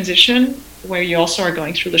transition, where you also are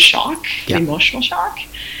going through the shock, the emotional shock.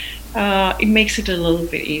 It makes it a little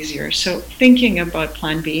bit easier. So thinking about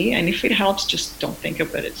plan B, and if it helps, just don't think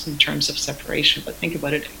about it in terms of separation, but think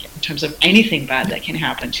about it in terms of anything bad that can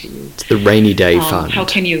happen to you. It's the rainy day fund. How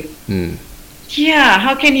can you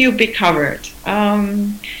how can you be covered?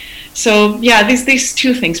 These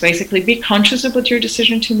two things, basically: be conscious about your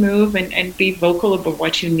decision to move, and be vocal about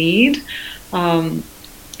what you need, and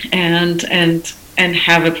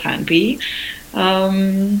have a plan B,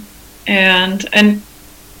 and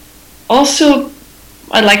also,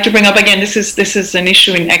 I'd like to bring up again. This is an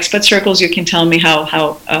issue in expat circles. You can tell me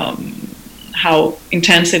how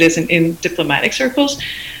intense it is in diplomatic circles.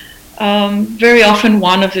 very often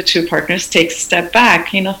one of the two partners takes a step back.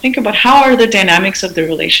 Think about how are the dynamics of the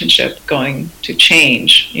relationship going to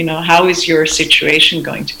change? How is your situation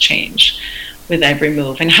going to change with every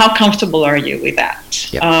move, and how comfortable are you with that?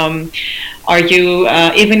 Yep. Are you,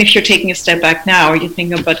 even if you're taking a step back now, are you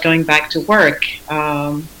thinking about going back to work?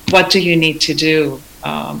 What do you need to do?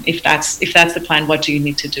 If that's the plan, what do you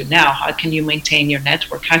need to do now? How can you maintain your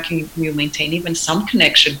network? How can you maintain even some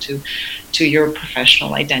connection to your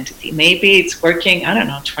professional identity? Maybe it's working,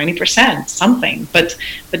 20%, something, but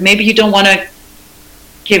maybe you don't want to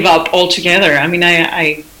give up altogether.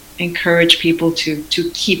 I encourage people to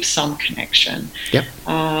keep some connection. Yep.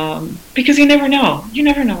 Because you never know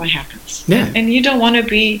what happens. Yeah. And you don't want to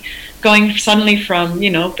be going suddenly from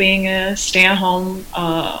being a stay-at-home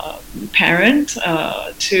parent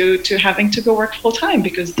to having to go work full-time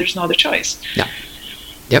because there's no other choice. Yeah.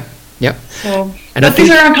 Yep. So, and but these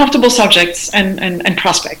are uncomfortable subjects and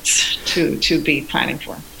prospects to be planning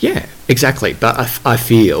for. Yeah, exactly. But I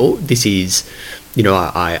feel this is,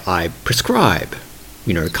 I prescribe,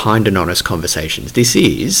 kind and honest conversations. This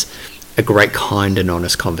is a great kind and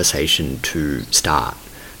honest conversation to start,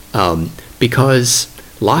 because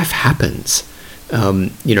life happens.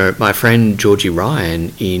 My friend Georgie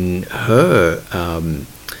Ryan, in her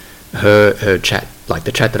chat, like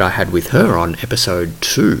the chat that I had with her on episode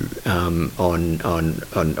 2,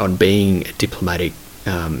 on being a diplomatic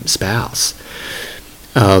spouse,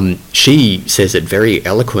 she says it very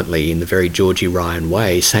eloquently in the very Georgie Ryan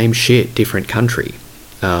way. Same shit, different country.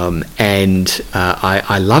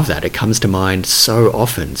 I love that. It comes to mind so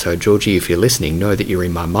often. So Georgie, if you're listening, know that you're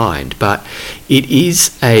in my mind. But it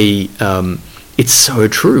is it's so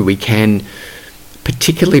true. We can,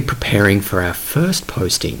 particularly preparing for our first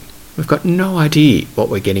posting, we've got no idea what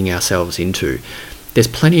we're getting ourselves into. There's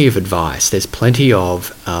plenty of advice. There's plenty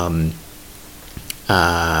of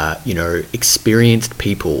experienced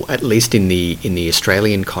people, at least in the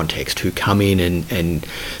Australian context, who come in and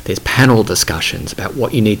there's panel discussions about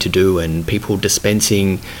what you need to do, and people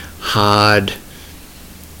dispensing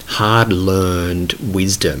hard-learned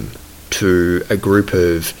wisdom to a group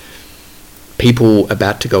of people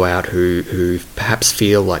about to go out who perhaps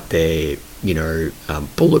feel like they're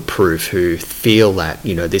bulletproof, who feel that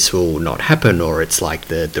this will not happen, or it's like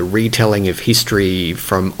the retelling of history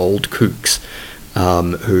from old kooks.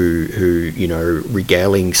 Who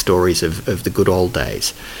regaling stories of the good old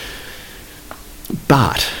days.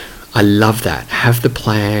 But I love that. Have the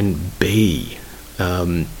plan B,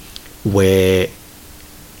 where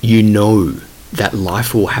that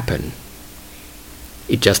life will happen.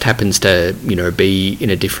 It just happens to, be in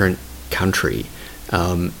a different country,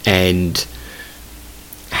 and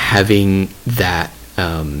having that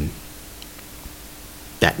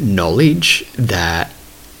that knowledge that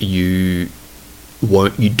you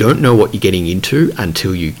don't know what you're getting into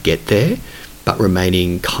until you get there, but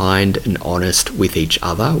remaining kind and honest with each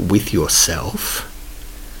other, with yourself,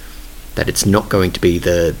 that it's not going to be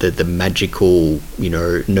the magical,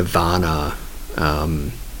 nirvana,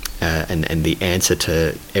 and the answer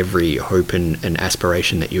to every hope and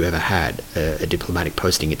aspiration that you ever had. A diplomatic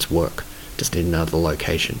posting, it's work, just in another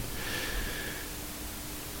location.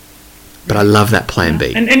 But I love that plan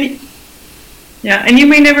B. And you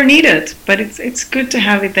may never need it, but it's good to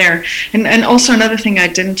have it there. And also another thing I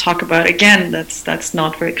didn't talk about, again, that's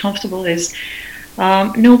not very comfortable, is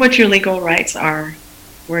know what your legal rights are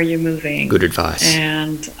where you're moving. Good advice.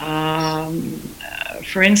 And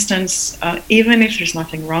for instance, even if there's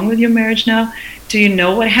nothing wrong with your marriage now, do you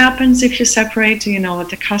know what happens if you separate? Do you know what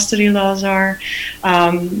the custody laws are?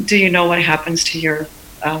 Do you know what happens to your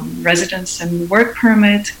residence and work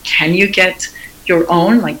permit? Can you get your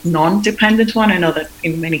own, like, non-dependent one? I know that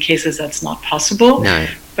in many cases that's not possible. No.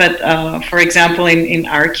 But for example, in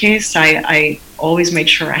our case, I always made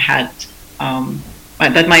sure I had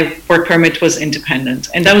that my work permit was independent,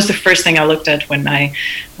 and that was the first thing I looked at when I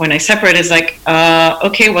separated. Is like,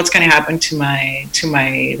 okay, what's going to happen to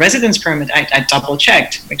my residence permit? I double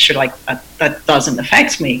checked, make sure like that doesn't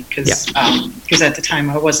affect me, because at the time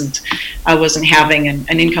I wasn't having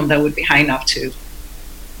an income that would be high enough to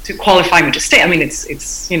qualify me to stay. I mean,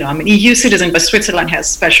 it's I'm an EU citizen, but Switzerland has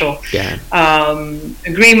special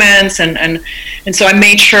agreements, and so I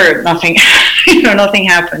made sure nothing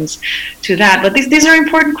happens to that. But these are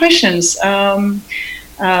important questions. Again,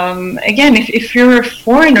 if you're a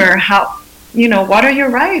foreigner, what are your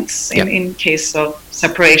rights in case of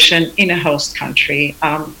separation in a host country?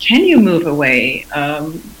 Can you move away?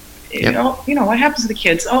 What happens to the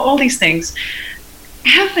kids? All these things.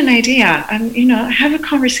 Have an idea, and have a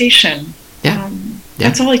conversation.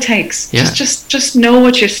 That's all it takes. Just know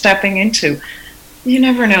what you're stepping into. you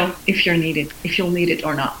never know if you'll need it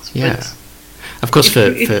or not. Yeah. But of course,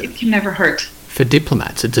 it can never hurt. For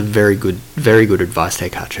diplomats, it's a very good advice there,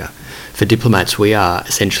 Katja. For diplomats, we are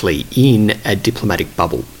essentially in a diplomatic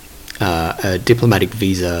bubble, a diplomatic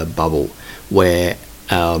visa bubble, where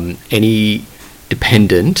any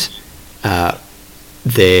dependent,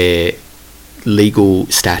 their legal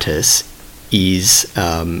status is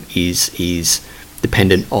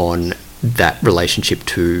dependent on that relationship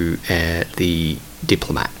to the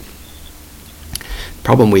diplomat.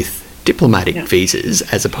 Problem with diplomatic visas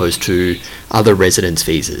as opposed to other residence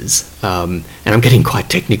visas, and I'm getting quite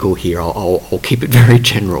technical here, I'll keep it very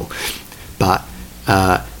general, but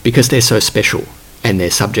because they're so special and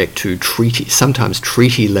they're subject to sometimes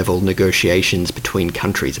treaty level negotiations between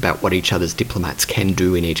countries about what each other's diplomats can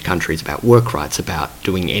do in each country, it's about work rights, about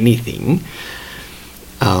doing anything,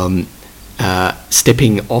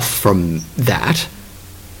 stepping off from that,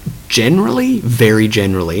 very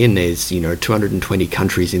generally, and there's 220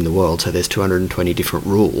 countries in the world, so there's 220 different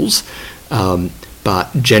rules, but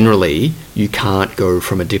generally you can't go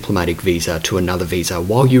from a diplomatic visa to another visa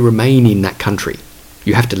while you remain in that country.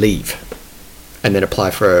 You have to leave and then apply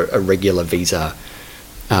for a regular visa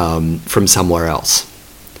from somewhere else.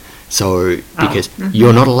 So because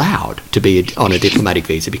you're not allowed to be on a diplomatic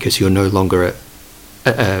visa because you're no longer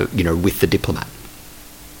with the diplomat.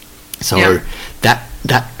 So that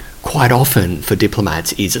quite often for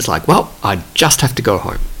diplomats it's like, well, I just have to go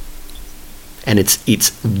home. And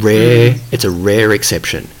it's rare, it's a rare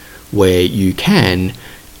exception where you can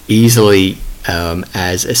easily,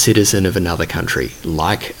 as a citizen of another country,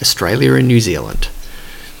 like Australia and New Zealand,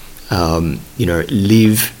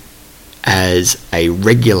 live as a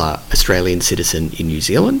regular Australian citizen in New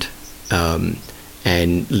Zealand,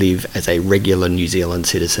 and live as a regular New Zealand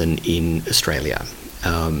citizen in Australia.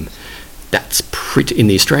 That's in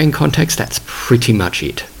the Australian context, that's pretty much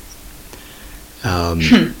it.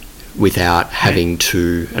 Without having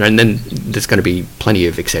to, and then there's going to be plenty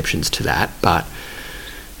of exceptions to that, but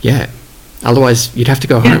yeah, otherwise you'd have to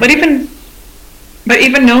go home. But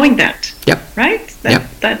even knowing that, right?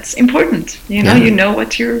 That's important. You know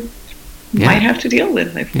what you might have to deal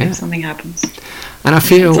with if something happens. And I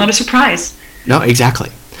feel it's not a surprise. No, exactly.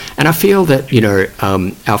 And I feel that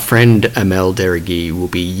our friend Amel Derragui will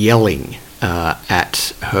be yelling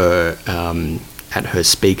at her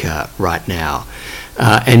speaker right now,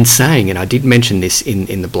 and saying, and I did mention this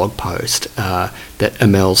in the blog post, that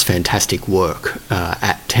Amel's fantastic work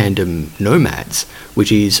at Tandem Nomads,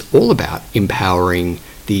 which is all about empowering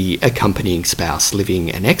the accompanying spouse living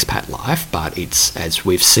an expat life, but it's, as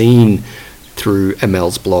we've seen through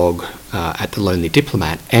Amel's blog at The Lonely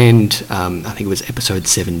Diplomat, and I think it was episode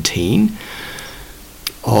 17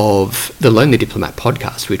 of the Lonely Diplomat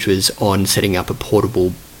podcast, which was on setting up a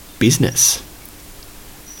portable business.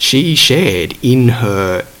 She shared in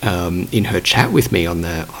her chat with me on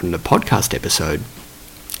the podcast episode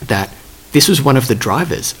that this was one of the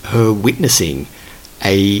drivers, her witnessing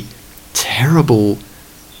a terrible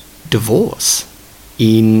divorce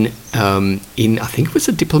in I think it was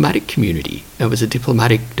a diplomatic community. It was a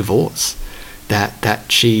diplomatic divorce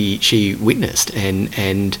that she witnessed,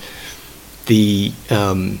 and the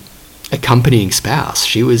accompanying spouse,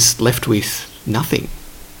 she was left with nothing.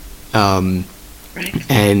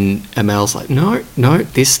 Right. And Amel's like, no,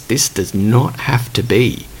 this does not have to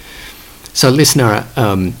be. So listener,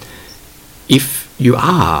 if you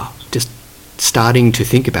are just starting to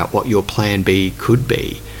think about what your plan B could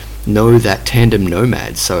be, know that Tandem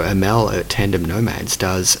Nomads, so Amel at Tandem Nomads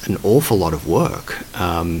does an awful lot of work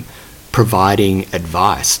providing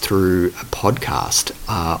advice through a podcast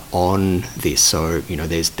on this. So,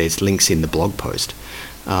 there's links in the blog post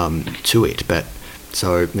to it, but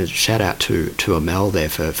so shout out to Amel there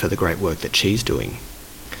for the great work that she's doing.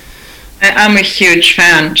 I'm a huge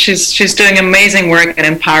fan. She's doing amazing work at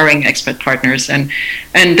empowering expat partners, and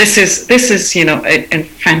this is a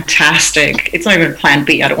fantastic. It's not even Plan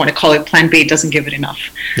B. I don't want to call it Plan B. It doesn't give it enough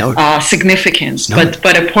significance. No.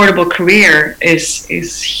 But a portable career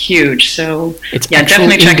is huge. So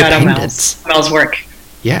definitely check out Amel's work.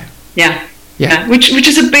 Yeah, which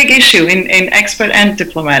is a big issue in expat and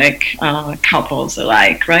diplomatic couples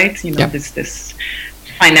alike, right? This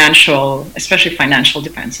especially financial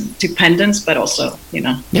dependence, but also,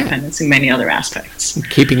 dependence in many other aspects.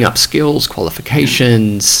 Keeping up skills,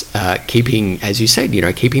 qualifications, keeping, as you said,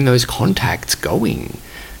 keeping those contacts going.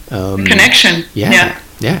 Connection. Yeah.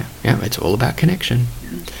 It's all about connection.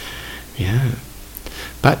 Yeah.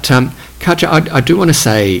 But, Katja, I do want to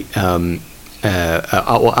say,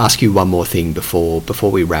 I'll ask you one more thing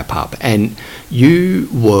before we wrap up. And you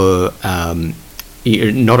were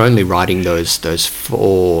you're not only writing those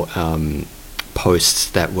 4 posts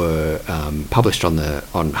that were published on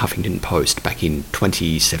Huffington Post back in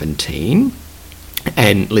 2017,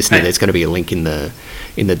 and listener, there's going to be a link in the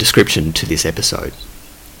description to this episode.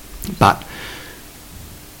 But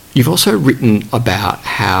you've also written about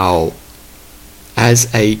how,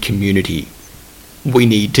 as a community, we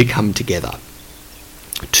need to come together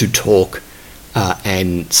to talk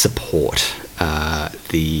and support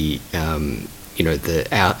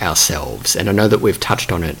ourselves. And I know that we've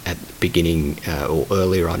touched on it at the beginning or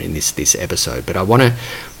earlier on in this episode, but I want to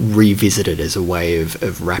revisit it as a way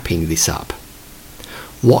of wrapping this up.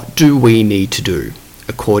 What do we need to do,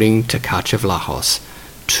 according to Katia Vlachos,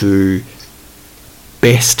 to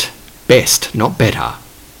best, not better,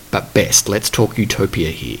 but best, let's talk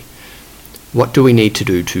utopia here. What do we need to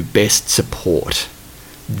do to best support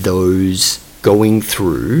those going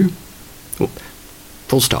through,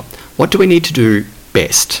 full stop, what do we need to do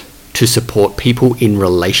best to support people in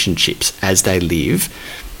relationships as they live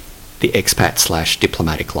the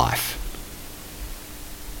expat/diplomatic life?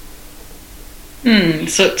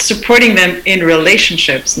 So supporting them in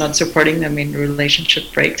relationships, not supporting them in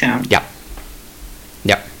relationship breakdown. Yep.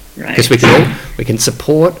 Right. Because we can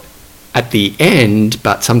support at the end,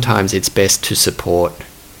 but sometimes it's best to support.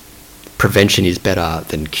 Prevention is better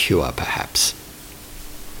than cure, perhaps.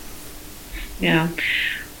 Yeah.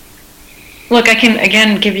 Look, I can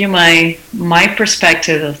again give you my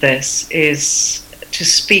perspective of this is to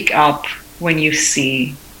speak up when you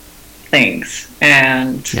see things,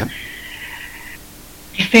 and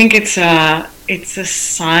I think it's a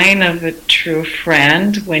sign of a true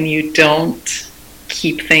friend when you don't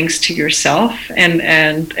keep things to yourself. And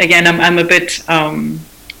again, I'm a bit I'm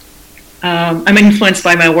influenced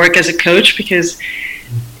by my work as a coach, because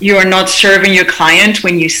you are not serving your client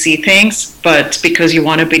when you see things, but because you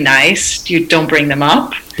want to be nice, you don't bring them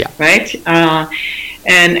up, right?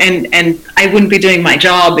 And I wouldn't be doing my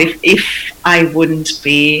job if I wouldn't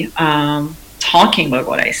be talking about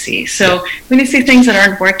what I see. So when you see things that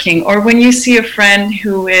aren't working, or when you see a friend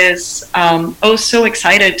who is so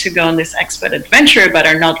excited to go on this expat adventure, but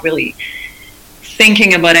are not really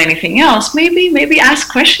thinking about anything else, maybe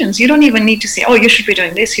ask questions. You don't even need to say, oh, you should be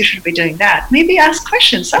doing this, you should be doing that. Maybe ask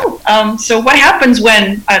questions. So what happens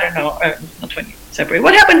when, I don't know, not when you separate,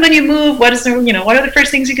 what happens when you move? What are the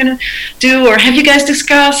first things you're going to do? Or have you guys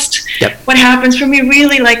discussed what happens for me?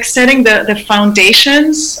 Really like setting the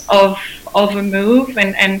foundations of a move,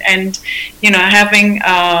 and having,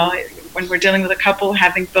 when we're dealing with a couple,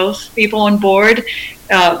 having both people on board,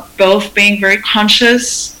 both being very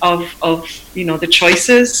conscious of the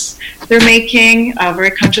choices they're making,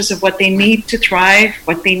 very conscious of what they need to thrive,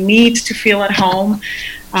 what they need to feel at home.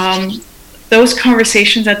 Those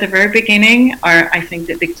conversations at the very beginning are, I think,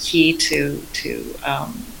 that the key to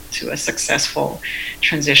a successful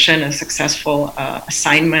transition, a successful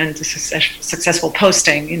assignment, a successful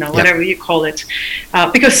posting, whatever you call it,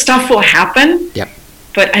 because stuff will happen.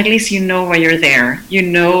 But at least you know why you're there. You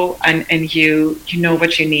know, and you know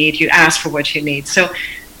what you need. You ask for what you need. So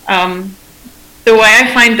the way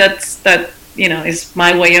I find that is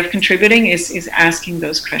my way of contributing is asking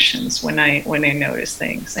those questions when I notice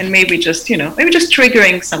things, and maybe just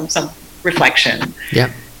triggering some reflection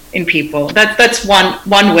in people. That's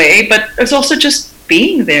one way. But there's also just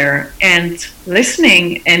being there and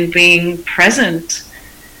listening and being present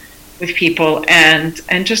with people, and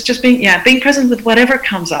just being present with whatever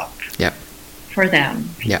comes up for them.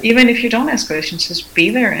 Even if you don't ask questions, just be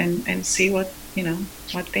there and see what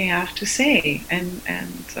they have to say, and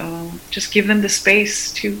just give them the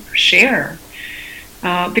space to share,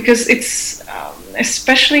 because it's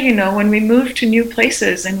especially when we move to new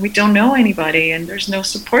places and we don't know anybody and there's no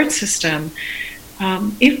support system,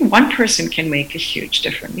 even one person can make a huge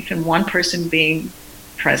difference. Even one person being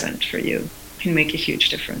present for you can make a huge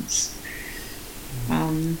difference.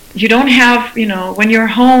 You don't have, when you're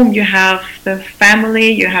home, you have the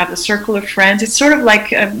family, you have the circle of friends. It's sort of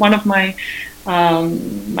like one of my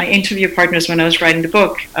interview partners when I was writing the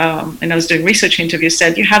book, and I was doing research interviews,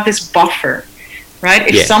 said you have this buffer, right?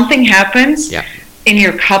 If something happens in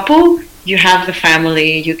your couple, you have the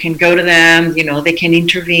family. You can go to them. They can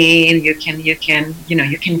intervene. You can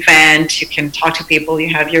vent. You can talk to people. You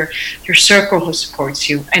have your circle who supports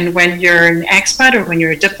you. And when you're an expat or when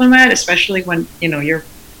you're a diplomat, especially when you're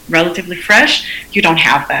relatively fresh, you don't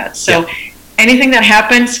have that. So anything that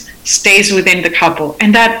happens stays within the couple,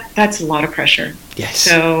 and that's a lot of pressure.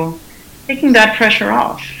 So taking that pressure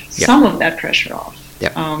off, some of that pressure off,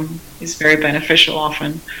 is very beneficial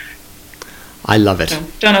often. I love it. So,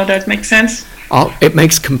 don't know if that makes sense. Oh, it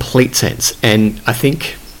makes complete sense. And I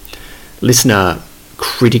think, listener,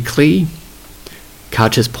 critically,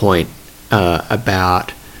 Katja's point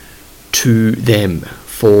about to them,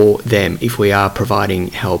 for them, if we are providing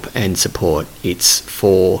help and support, it's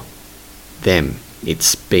for them.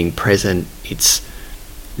 It's being present, it's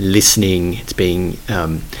listening, it's being,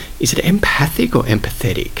 is it empathic or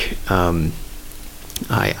empathetic?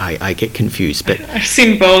 I get confused, but I've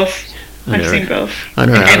seen both. I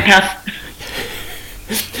don't know. Empath.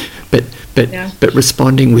 But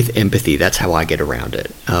responding with empathy, that's how I get around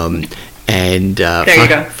it. And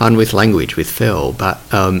fun with language with Phil, but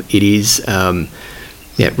it is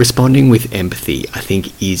responding with empathy, I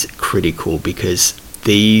think, is critical, because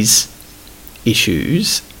these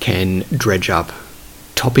issues can dredge up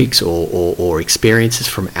topics or experiences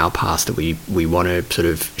from our past that we want to sort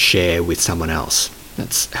of share with someone else.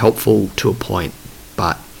 That's helpful to a point,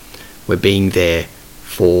 but we're being there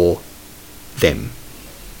for them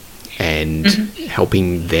and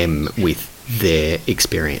helping them with their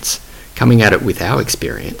experience, coming at it with our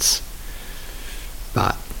experience,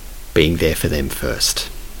 but being there for them first.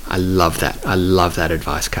 I love that. I love that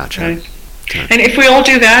advice, Katja. Right. And if we all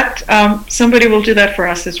do that, somebody will do that for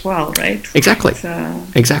us as well, right? Exactly.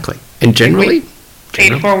 Exactly. And generally, pay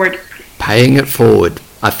it forward. Paying it forward.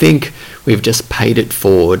 I think we've just paid it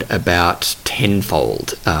forward about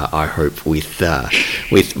tenfold. I hope with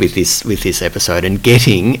this episode, and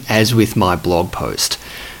getting, as with my blog post,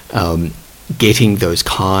 getting those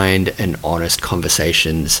kind and honest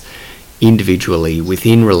conversations individually,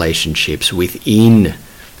 within relationships, within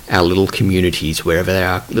our little communities, wherever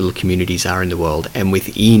our little communities are in the world, and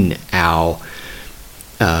within our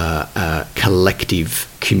collective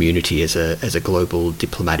community as a global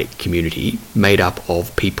diplomatic community made up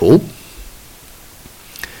of people.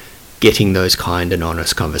 Getting those kind and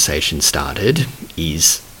honest conversations started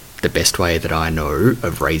is the best way that I know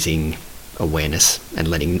of raising awareness and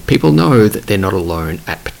letting people know that they're not alone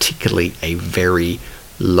at particularly a very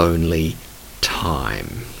lonely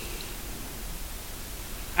time.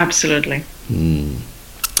 Absolutely.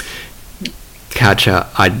 Katja,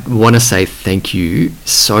 I want to say thank you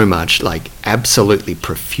so much, like absolutely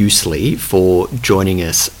profusely, for joining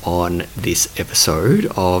us on this episode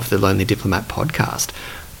of the Lonely Diplomat podcast.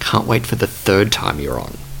 Can't wait for the third time you're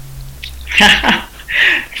on.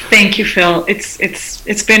 Thank you, Phil.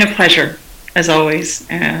 It's been a pleasure, as always.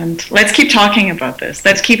 And let's keep talking about this.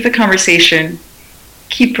 Let's keep the conversation.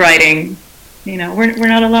 Keep writing. You know, we're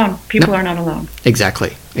not alone. People are not alone.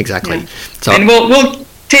 Exactly. Yeah. So, and we'll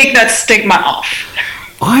take that stigma off.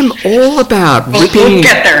 I'm all about we'll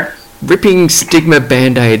get there. Ripping stigma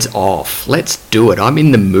band-aids off. Let's do it. I'm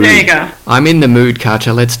in the mood. There you go. I'm in the mood,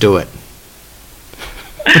 Katja. Let's do it.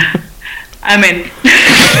 I'm in.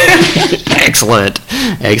 Excellent.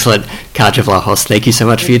 Katia Vlachos, thank you so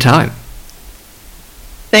much for your time.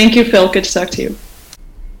 Thank you, Phil. Good to talk to you.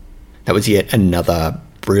 That was yet another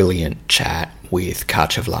brilliant chat with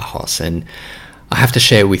Katia Vlachos, and I have to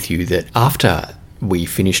share with you that after we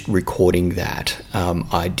finished recording that,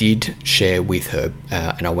 I did share with her,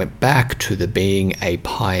 and I went back to the being a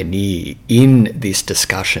pioneer in this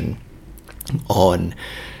discussion on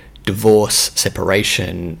divorce,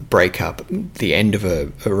 separation, breakup, the end of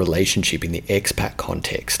a relationship in the expat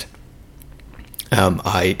context.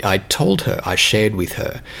 I told her, I shared with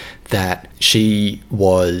her that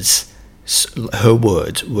her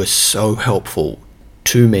words were so helpful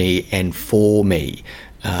to me and for me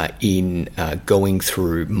in going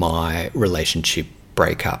through my relationship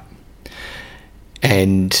breakup.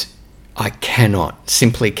 And I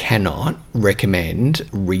simply cannot recommend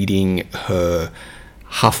reading her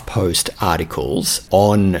HuffPost articles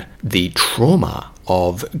on the trauma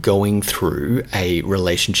of going through a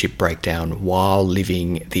relationship breakdown while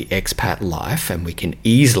living the expat life. And we can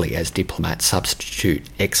easily, as diplomats, substitute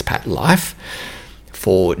expat life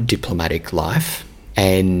for diplomatic life.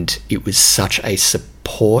 And it was such a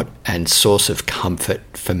support and source of comfort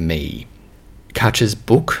for me. Katja's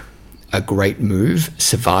book, A Great Move,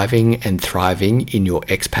 Surviving and Thriving in Your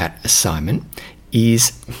Expat Assignment,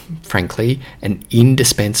 is, frankly, an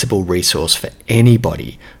indispensable resource for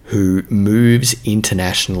anybody who moves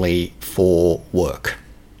internationally for work.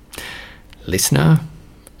 Listener,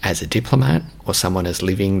 as a diplomat or someone who's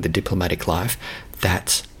living the diplomatic life,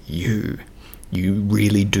 that's you. You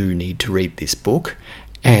really do need to read this book,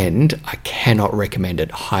 and I cannot recommend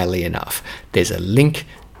it highly enough. There's a link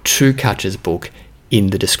to Katja's book in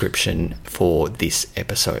the description for this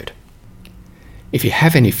episode. If you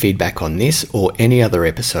have any feedback on this or any other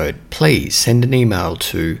episode, please send an email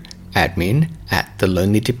to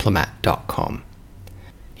admin@thelonelydiplomat.com.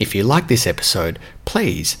 If you like this episode,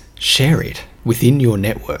 please share it within your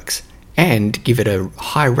networks and give it a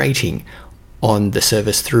high rating on the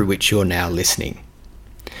service through which you're now listening.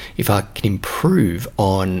 If I can improve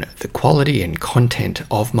on the quality and content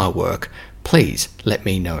of my work, please let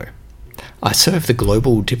me know. I serve the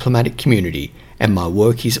global diplomatic community, and my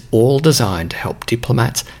work is all designed to help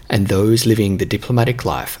diplomats and those living the diplomatic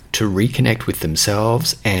life to reconnect with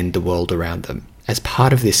themselves and the world around them. As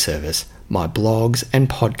part of this service, my blogs and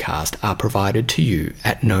podcast are provided to you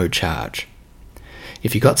at no charge.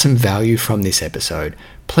 If you got some value from this episode,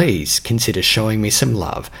 please consider showing me some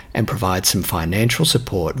love and provide some financial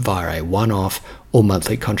support via a one-off or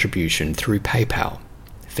monthly contribution through PayPal.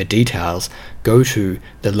 For details, go to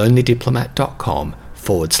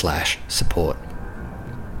thelonelydiplomat.com/support.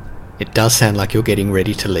 It does sound like you're getting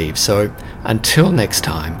ready to leave, so until next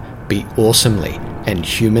time, be awesomely and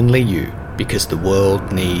humanly you, because the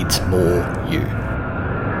world needs more you.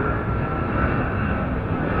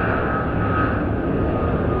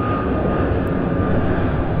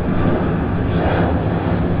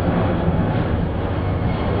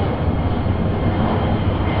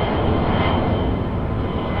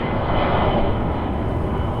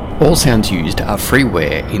 All sounds used are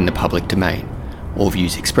freeware in the public domain. All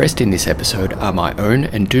views expressed in this episode are my own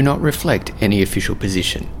and do not reflect any official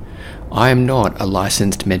position. I am not a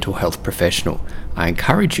licensed mental health professional. I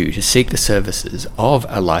encourage you to seek the services of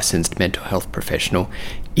a licensed mental health professional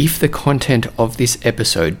if the content of this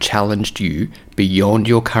episode challenged you beyond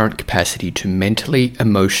your current capacity to mentally,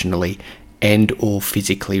 emotionally, and/or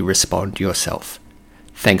physically respond yourself.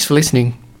 Thanks for listening.